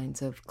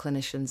pipelines of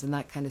clinicians and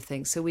that kind of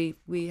thing. So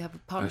we have a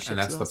partnership. And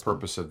that's the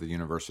purpose of the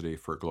University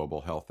for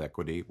Global Health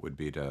Equity, would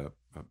be to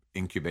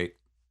incubate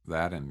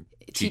that and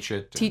teach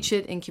it. Teach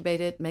it, incubate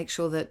it, make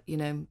sure that,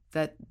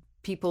 that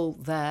people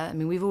there, I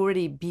mean, we've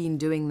already been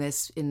doing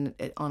this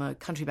on a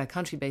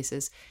country-by-country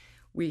basis.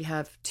 We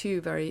have two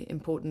very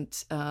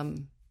important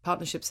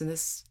partnerships in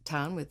this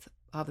town with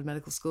Harvard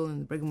Medical School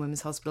and the Brigham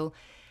Women's Hospital,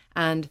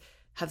 and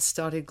have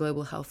started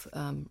global health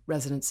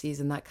residencies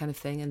and that kind of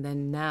thing. And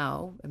then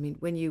now, I mean,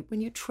 when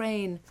you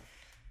train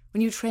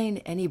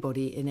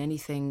anybody in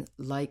anything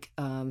like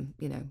a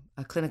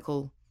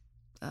clinical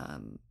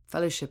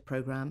fellowship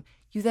program,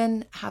 you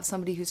then have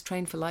somebody who's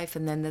trained for life,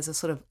 and then there's a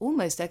sort of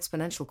almost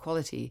exponential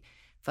quality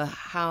for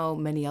how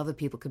many other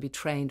people could be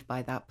trained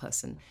by that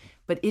person.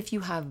 But if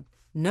you have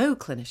no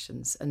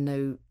clinicians and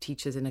no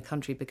teachers in a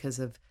country because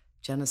of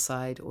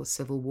genocide or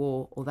civil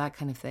war or that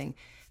kind of thing,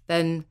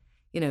 then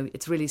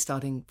it's really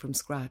starting from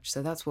scratch.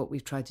 So that's what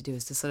we've tried to do,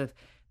 is to sort of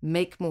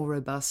make more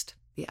robust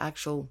the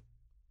actual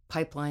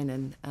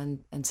pipeline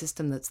and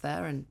system that's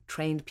there, and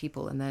trained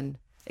people, and then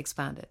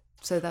expand it.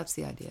 So that's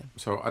the idea.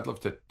 So I'd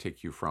love to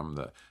take you from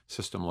the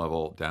system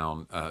level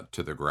down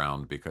to the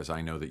ground, because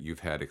I know that you've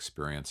had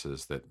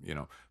experiences that,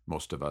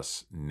 most of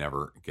us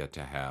never get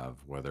to have,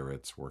 whether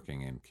it's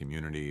working in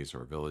communities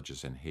or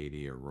villages in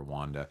Haiti or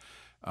Rwanda.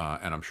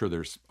 And I'm sure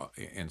there's,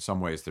 in some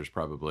ways, there's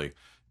probably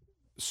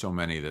so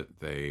many that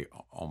they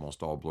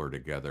almost all blur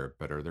together.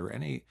 But are there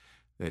any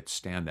that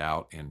stand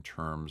out in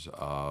terms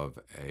of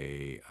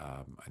an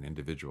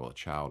individual, a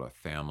child, a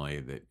family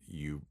that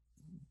you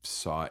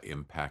saw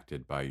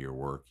impacted by your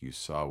work? You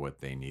saw what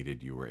they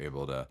needed, you were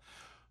able to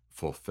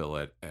fulfill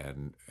it,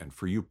 and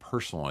for you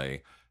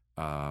personally,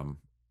 like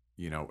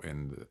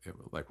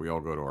we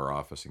all go to our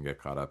office and get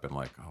caught up in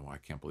like, oh, I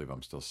can't believe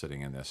I'm still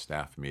sitting in this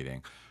staff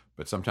meeting.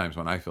 But sometimes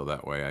when I feel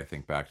that way, I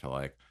think back to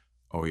like,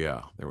 oh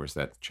yeah, there was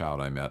that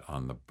child I met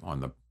on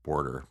the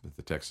border,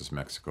 the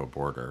Texas-Mexico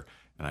border,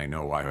 and I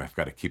know why I've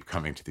got to keep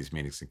coming to these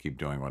meetings and keep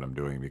doing what I'm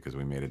doing, because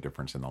we made a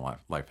difference in the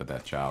life of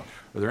that child.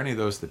 Are there any of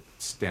those that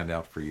stand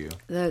out for you?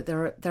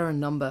 There are a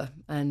number,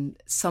 and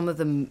some of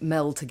them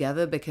meld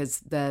together because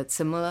they're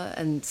similar,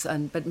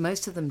 but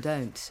most of them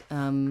don't.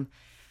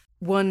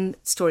 One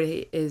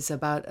story is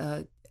about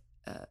a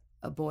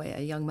boy,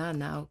 a young man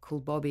now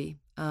called Bobby,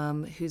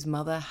 whose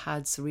mother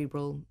had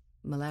cerebral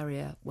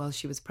malaria while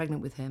she was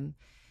pregnant with him.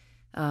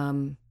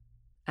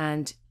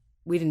 And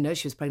we didn't know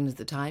she was pregnant at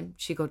the time.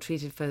 She got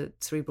treated for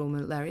cerebral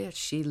malaria.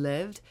 She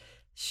lived.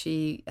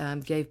 She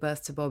gave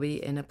birth to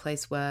Bobby in a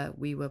place where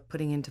we were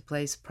putting into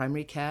place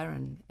primary care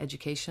and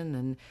education,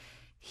 and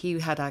he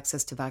had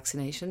access to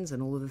vaccinations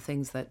and all of the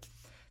things that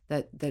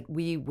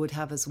we would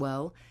have as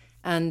well.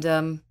 And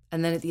then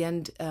at the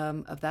end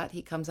of that,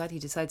 he comes out. He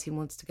decides he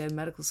wants to go to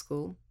medical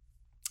school.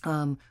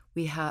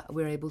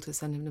 We're able to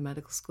send him to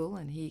medical school,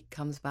 and he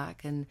comes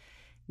back, and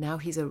now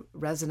he's a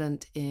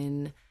resident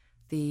in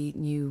the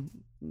new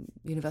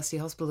university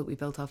hospital that we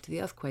built after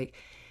the earthquake.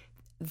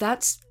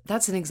 That's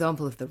an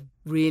example of the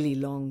really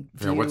long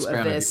view what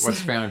of this. What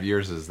span of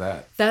years is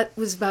that? That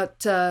was about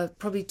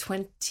probably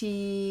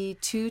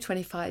 22,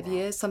 25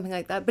 years, something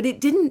like that. But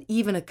it didn't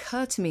even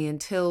occur to me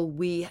until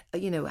we,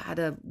 had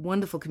a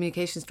wonderful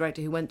communications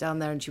director who went down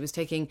there, and she was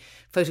taking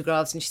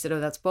photographs, and she said, oh,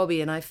 that's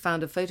Bobby. And I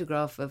found a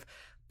photograph of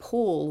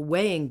Paul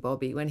weighing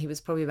Bobby when he was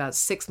probably about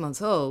 6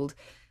 months old,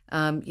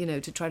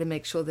 to try to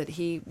make sure that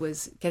he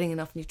was getting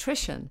enough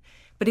nutrition.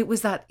 But it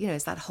was that,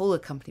 it's that whole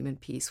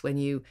accompaniment piece when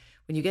you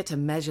get to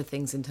measure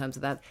things in terms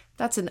of that.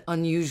 That's an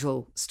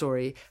unusual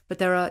story. But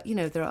there are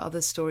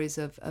other stories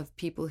of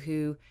people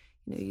who,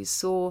 you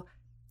saw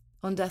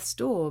on death's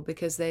door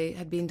because they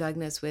had been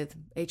diagnosed with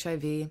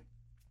HIV in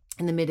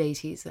the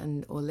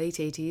mid-'80s or late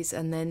 80s,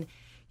 and then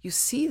you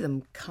see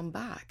them come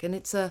back, and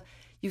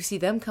you see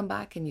them come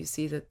back, and you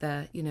see that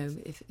they're,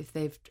 if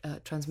they've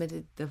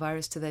transmitted the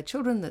virus to their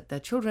children, that their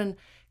children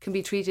can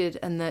be treated,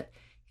 and that,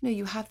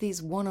 you have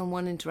these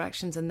one-on-one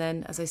interactions, and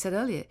then, as I said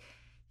earlier,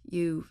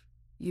 you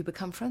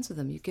become friends with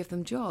them, you give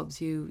them jobs,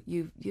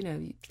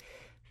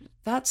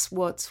 that's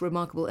what's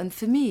remarkable. And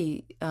for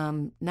me,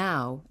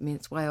 now,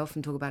 it's why I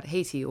often talk about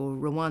Haiti or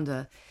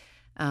Rwanda,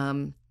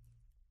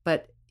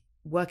 but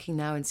working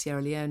now in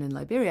Sierra Leone and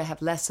Liberia, I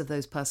have less of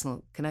those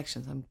personal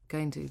connections. I'm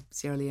going to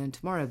Sierra Leone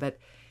tomorrow, but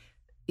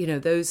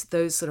those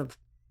sort of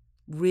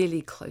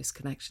really close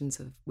connections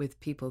with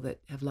people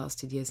that have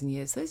lasted years and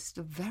years, those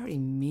are very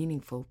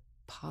meaningful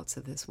parts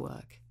of this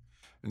work.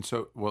 And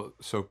so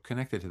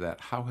connected to that,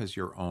 how has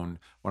your own,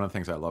 one of the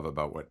things I love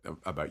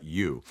about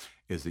you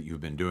is that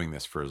you've been doing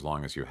this for as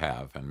long as you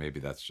have. And maybe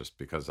that's just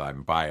because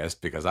I'm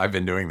biased, because I've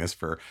been doing this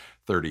for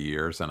 30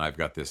 years and I've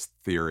got this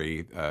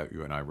theory.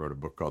 You and I wrote a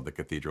book called The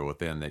Cathedral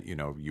Within, that,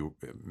 you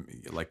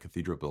like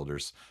cathedral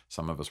builders,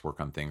 some of us work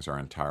on things our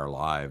entire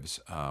lives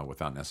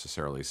without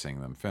necessarily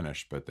seeing them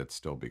finished, but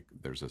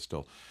there's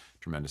still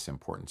tremendous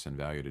importance and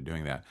value to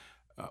doing that.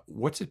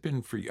 What's it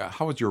been for you?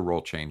 How has your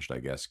role changed, I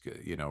guess,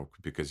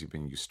 because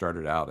you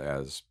started out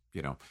as,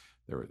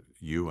 there were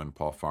you and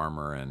Paul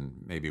Farmer and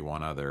maybe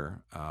one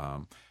other,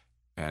 the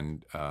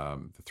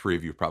three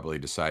of you probably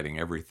deciding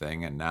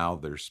everything. And now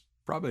there's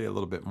probably a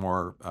little bit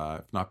more,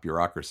 if not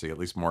bureaucracy, at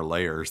least more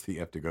layers that you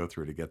have to go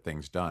through to get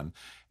things done.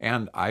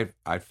 And I've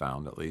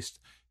found, at least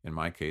in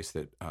my case,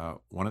 that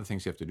one of the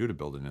things you have to do to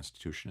build an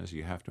institution is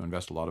you have to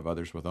invest a lot of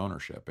others with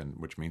ownership, and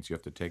which means you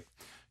have to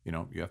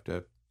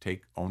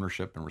take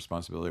ownership and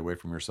responsibility away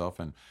from yourself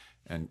and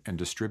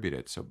distribute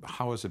it. So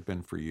how has it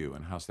been for you,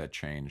 and how's that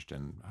changed,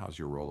 and how's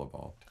your role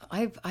evolved?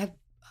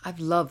 I've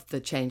loved the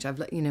change.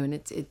 And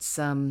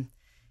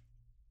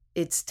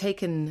it's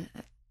taken,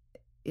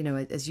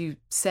 as you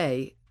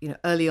say,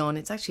 early on,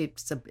 it's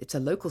a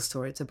local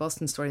story. It's a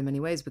Boston story in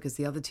many ways, because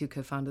the other two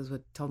co-founders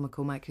were Todd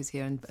McCormack, who's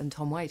here, and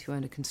Tom White, who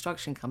owned a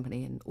construction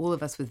company, and all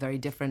of us with very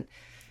different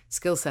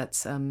skill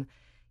sets,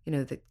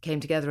 that came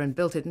together and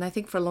built it. And I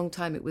think for a long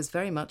time it was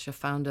very much a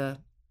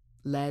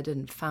founder-led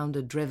and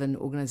founder-driven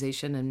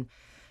organization, and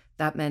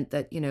that meant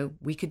that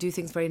we could do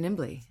things very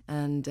nimbly,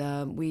 and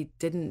we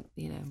didn't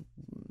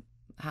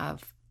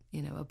have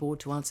a board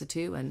to answer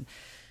to, and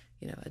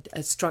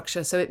a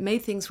structure. So it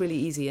made things really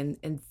easy,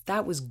 and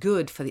that was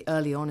good for the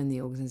early on in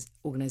the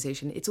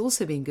organization. It's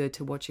also been good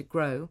to watch it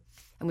grow,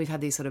 and we've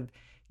had these sort of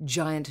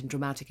giant and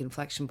dramatic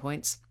inflection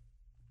points.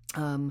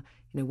 One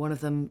of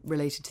them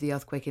related to the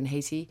earthquake in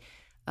Haiti.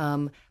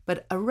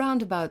 But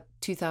around about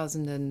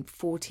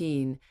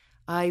 2014,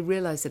 I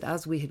realized that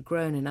as we had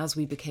grown and as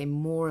we became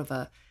more of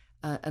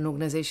an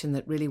organization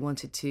that really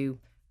wanted to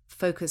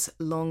focus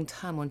long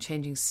term on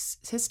changing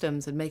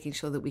systems and making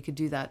sure that we could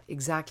do that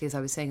exactly as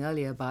I was saying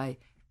earlier, by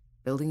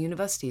building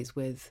universities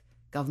with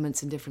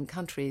governments in different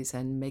countries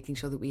and making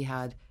sure that we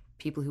had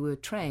people who were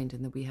trained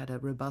and that we had a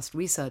robust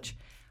research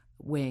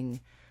wing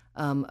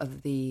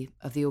of the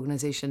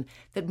organization,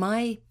 that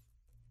my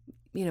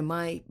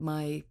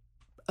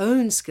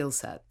own skill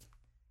set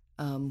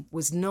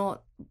was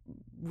not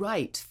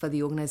right for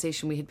the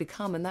organization we had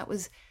become, and that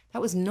was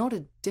not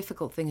a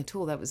difficult thing at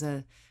all. That was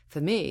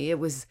for me, it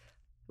was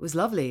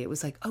lovely. It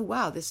was like, oh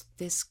wow, this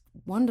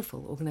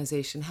wonderful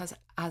organization has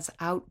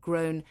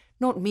outgrown,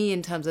 not me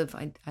in terms of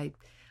I'm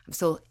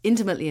still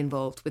intimately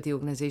involved with the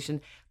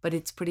organization, but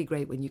it's pretty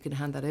great when you can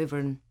handed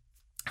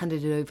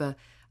it over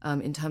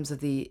in terms of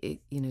the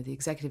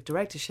executive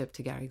directorship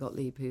to Gary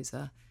Gottlieb, who's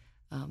a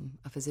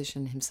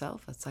physician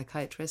himself, a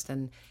psychiatrist,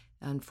 and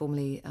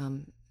formerly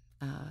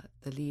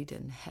the lead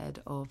and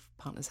head of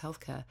Partners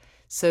Healthcare.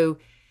 So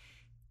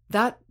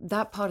that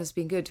part has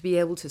been good, to be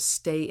able to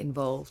stay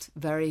involved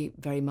very,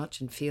 very much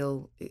and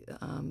feel,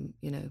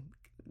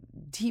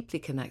 deeply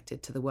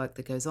connected to the work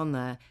that goes on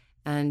there,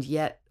 and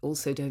yet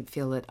also don't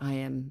feel that I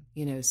am,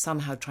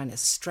 somehow trying to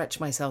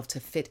stretch myself to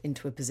fit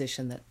into a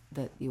position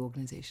that the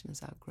organization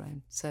has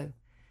outgrown. So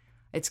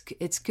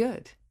it's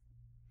good.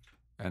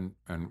 And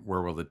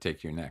where will it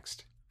take you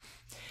next?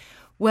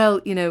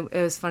 Well, it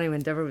was funny when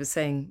Deborah was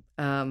saying,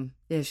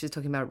 she was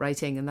talking about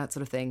writing and that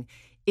sort of thing.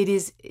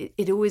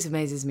 It always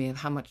amazes me of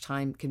how much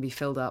time can be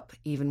filled up,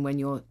 even when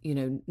you're,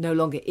 no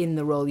longer in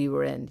the role you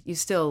were in. You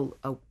still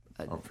oh,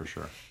 for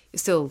sure. You're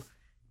still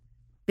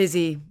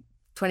busy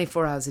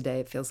 24 hours a day,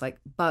 it feels like.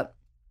 But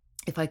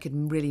if I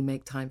could really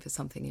make time for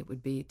something, it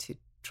would be to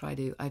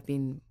I've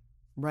been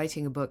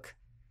writing a book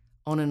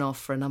on and off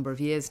for a number of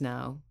years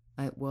now.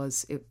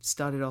 It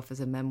started off as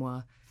a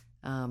memoir,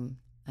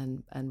 and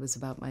was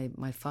about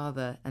my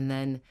father, and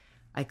then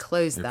I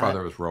closed Your that.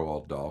 father was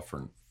Roald Dahl,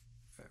 for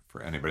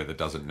anybody that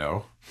doesn't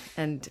know.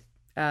 And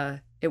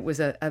it was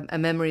a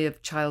memory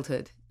of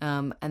childhood,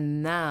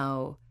 and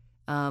now,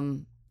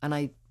 and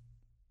I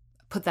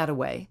put that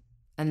away,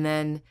 and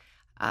then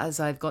as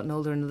I've gotten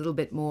older and a little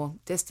bit more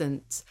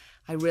distant,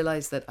 I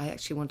realized that I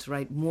actually want to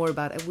write more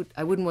about it.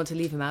 I wouldn't want to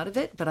leave him out of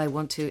it, but I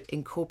want to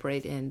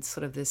incorporate in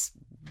sort of this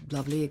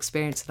lovely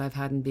experience that I've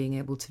had in being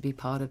able to be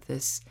part of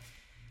this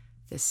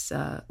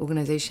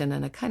organization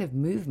and a kind of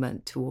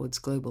movement towards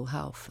global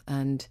health.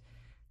 And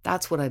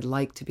that's what I'd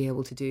like to be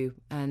able to do.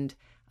 And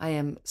I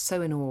am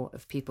so in awe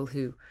of people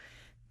who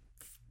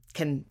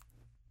can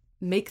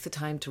make the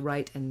time to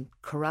write and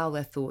corral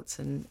their thoughts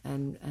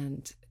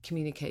and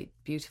communicate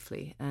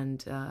beautifully. And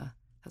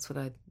that's what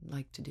I'd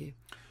like to do.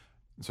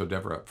 So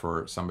Deborah,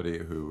 for somebody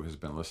who has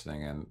been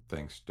listening and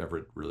thinks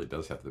Deborah really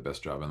does have the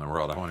best job in the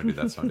world, I want to do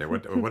that someday.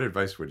 What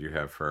advice would you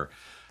have for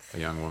a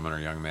young woman or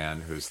young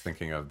man who's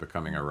thinking of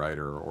becoming a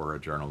writer or a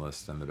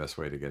journalist, and the best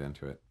way to get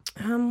into it?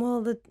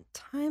 Well, the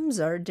times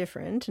are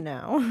different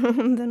now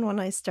than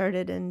when I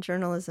started, and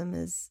journalism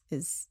is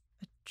a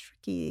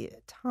tricky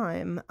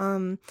time.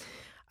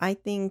 I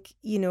think,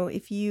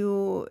 if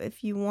you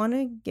want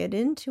to get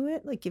into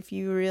it, like if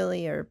you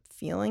really are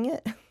feeling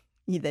it,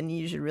 then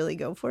you should really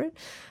go for it.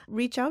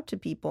 Reach out to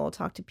people,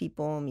 talk to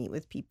people, meet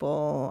with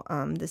people,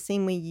 the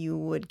same way you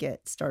would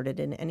get started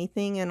in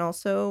anything. And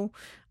also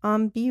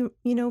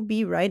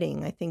be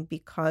writing. I think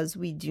because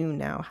we do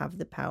now have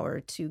the power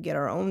to get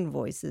our own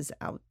voices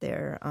out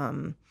there.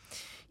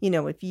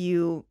 If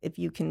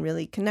you can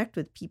really connect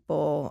with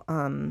people,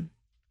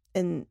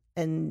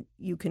 and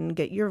you can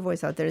get your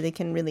voice out there, they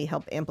can really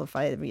help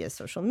amplify it via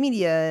social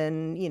media.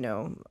 And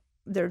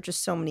there's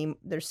so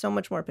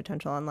much more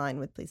potential online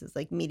with places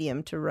like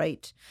Medium to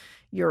write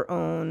your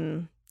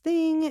own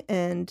thing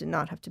and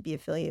not have to be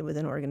affiliated with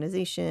an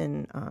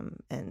organization,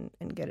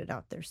 and get it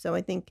out there. So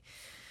I think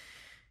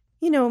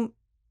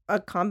a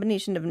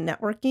combination of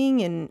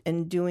networking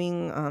and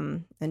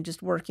doing and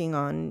just working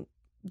on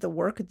the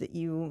work that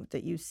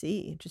you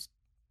see, just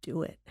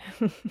do it.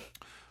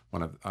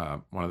 One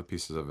of the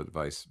pieces of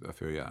advice,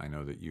 Ophelia, I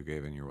know that you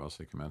gave in your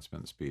Wellesley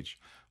commencement speech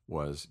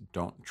was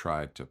don't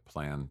try to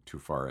plan too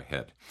far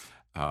ahead,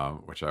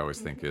 which I always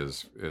think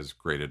is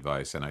great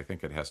advice. And I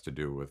think it has to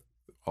do with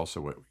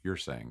also what you're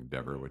saying,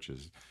 Deborah, which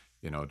is,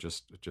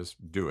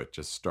 just do it,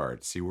 just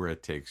start, see where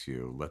it takes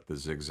you, let the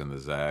zigs and the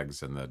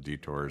zags and the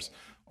detours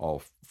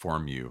all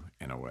form you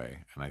in a way.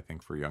 And I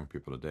think for young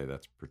people today,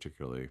 that's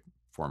particularly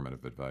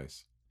formative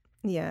advice.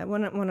 Yeah,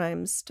 when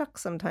I'm stuck,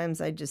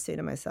 sometimes I just say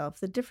to myself,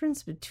 the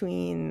difference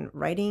between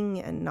writing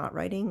and not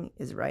writing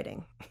is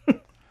writing.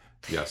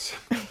 Yes.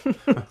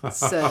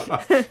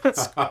 So,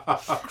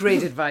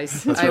 great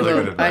advice. That's really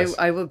good advice.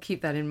 I will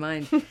keep that in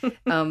mind.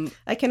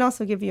 I can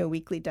also give you a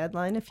weekly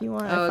deadline if you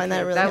want. I find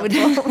that really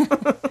helpful.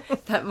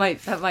 that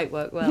might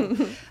work well.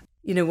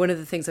 One of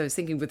the things I was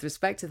thinking with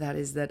respect to that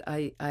is that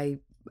I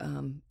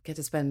get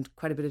to spend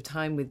quite a bit of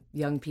time with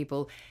young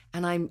people,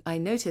 and I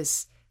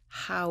notice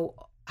how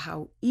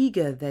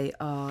eager they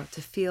are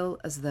to feel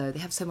as though they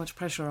have so much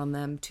pressure on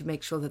them to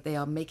make sure that they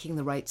are making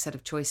the right set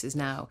of choices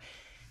now.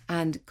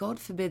 And God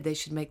forbid they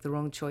should make the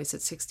wrong choice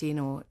at 16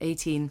 or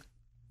 18,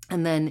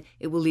 and then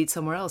it will lead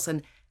somewhere else.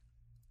 And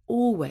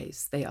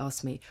always they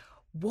ask me,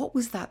 what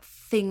was that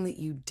thing that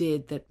you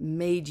did that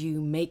made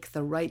you make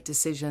the right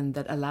decision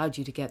that allowed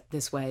you to get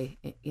this way,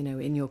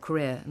 in your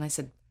career? And I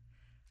said,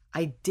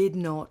 I did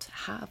not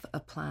have a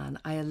plan.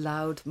 I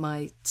allowed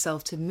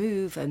myself to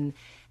move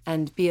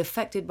and be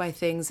affected by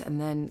things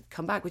and then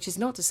come back, which is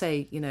not to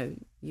say,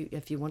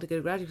 if you want to go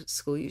to graduate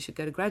school, you should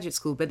go to graduate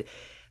school. But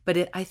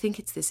I think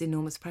it's this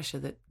enormous pressure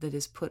that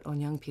is put on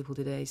young people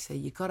today. So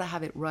you got to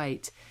have it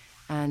right.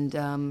 And,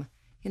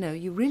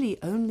 you really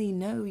only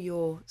know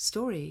your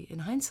story in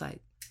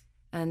hindsight.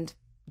 And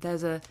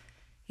there's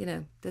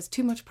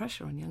too much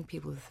pressure on young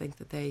people to think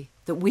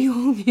that we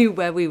all knew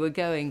where we were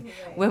going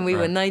when we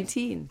were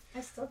 19.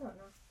 I still don't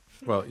know.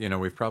 Well,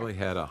 we've probably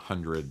had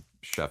 100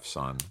 chefs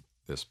on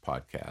this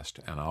podcast,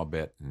 and I'll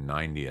bet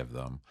 90 of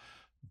them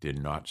did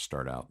not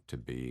start out to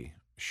be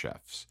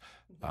chefs.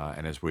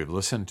 And as we've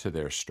listened to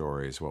their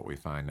stories, what we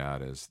find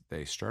out is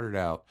they started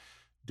out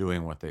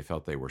doing what they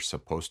felt they were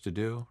supposed to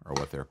do or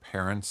what their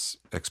parents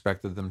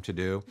expected them to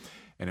do.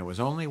 And it was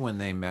only when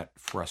they met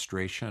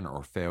frustration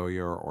or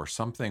failure or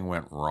something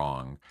went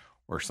wrong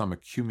or some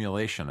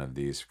accumulation of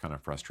these kind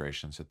of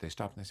frustrations that they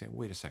stopped and they say,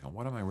 wait a second,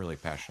 what am I really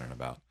passionate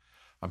about?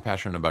 I'm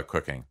passionate about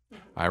cooking.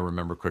 I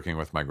remember cooking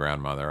with my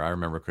grandmother. I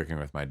remember cooking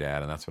with my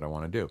dad, and that's what I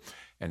want to do.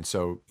 And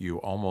so you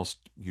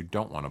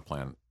don't want to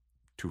plan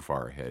too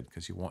far ahead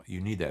because you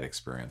need that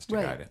experience to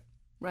guide it.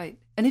 Right.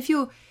 And if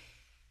you're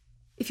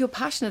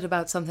passionate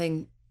about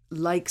something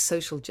like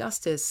social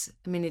justice,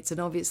 I mean, it's an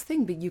obvious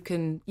thing, but you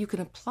can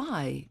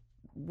apply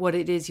what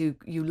it is you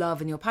love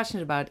and you're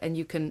passionate about, and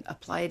you can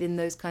apply it in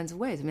those kinds of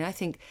ways. I mean, I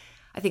think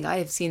I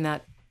have seen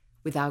that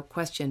without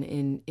question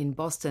in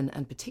Boston,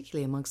 and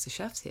particularly amongst the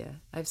chefs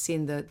here. I've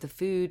seen the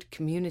food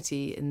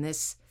community in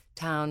this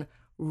town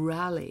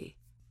rally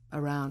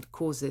around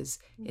causes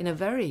in a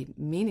very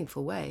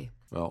meaningful way.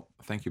 Well,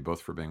 thank you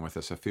both for being with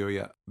us.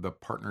 Ophelia, the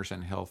Partners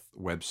in Health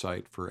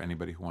website for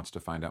anybody who wants to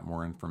find out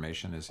more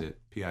information, is it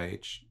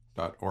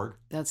pih.org?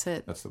 That's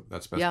it. That's the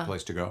best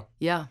place to go?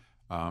 Yeah.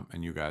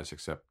 And you guys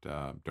accept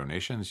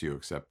donations, you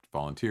accept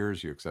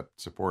volunteers, you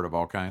accept support of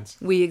all kinds?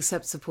 We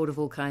accept support of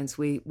all kinds.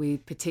 We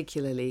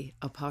particularly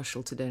are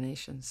partial to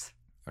donations.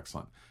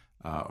 Excellent.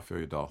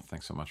 Ophelia Dahl,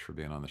 thanks so much for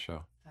being on the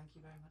show. Thank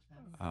you very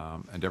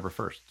much. And Deborah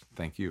First,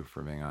 thank you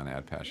for being on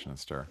Add Passion and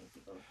Stir.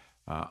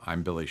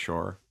 I'm Billy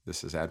Shore.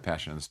 This is Add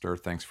Passion and Stir.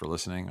 Thanks for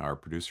listening. Our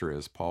producer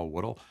is Paul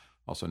Woodle,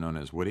 also known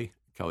as Woody.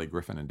 Kelly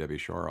Griffin and Debbie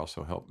Shore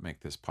also help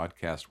make this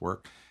podcast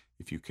work.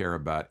 If you care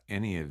about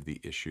any of the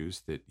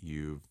issues that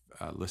you've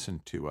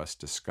listened to us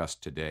discuss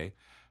today,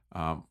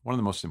 one of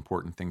the most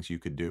important things you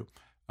could do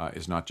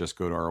is not just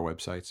go to our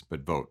websites,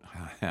 but vote.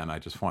 And I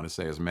just want to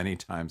say as many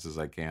times as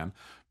I can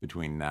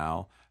between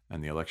now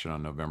and the election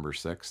on November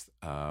 6th,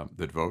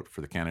 that vote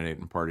for the candidate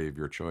and party of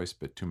your choice,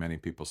 but too many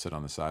people sit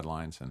on the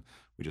sidelines, and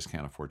we just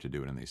can't afford to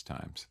do it in these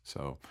times.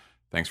 So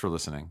thanks for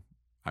listening.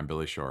 I'm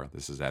Billy Shore.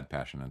 This is Add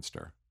Passion and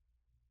Stir.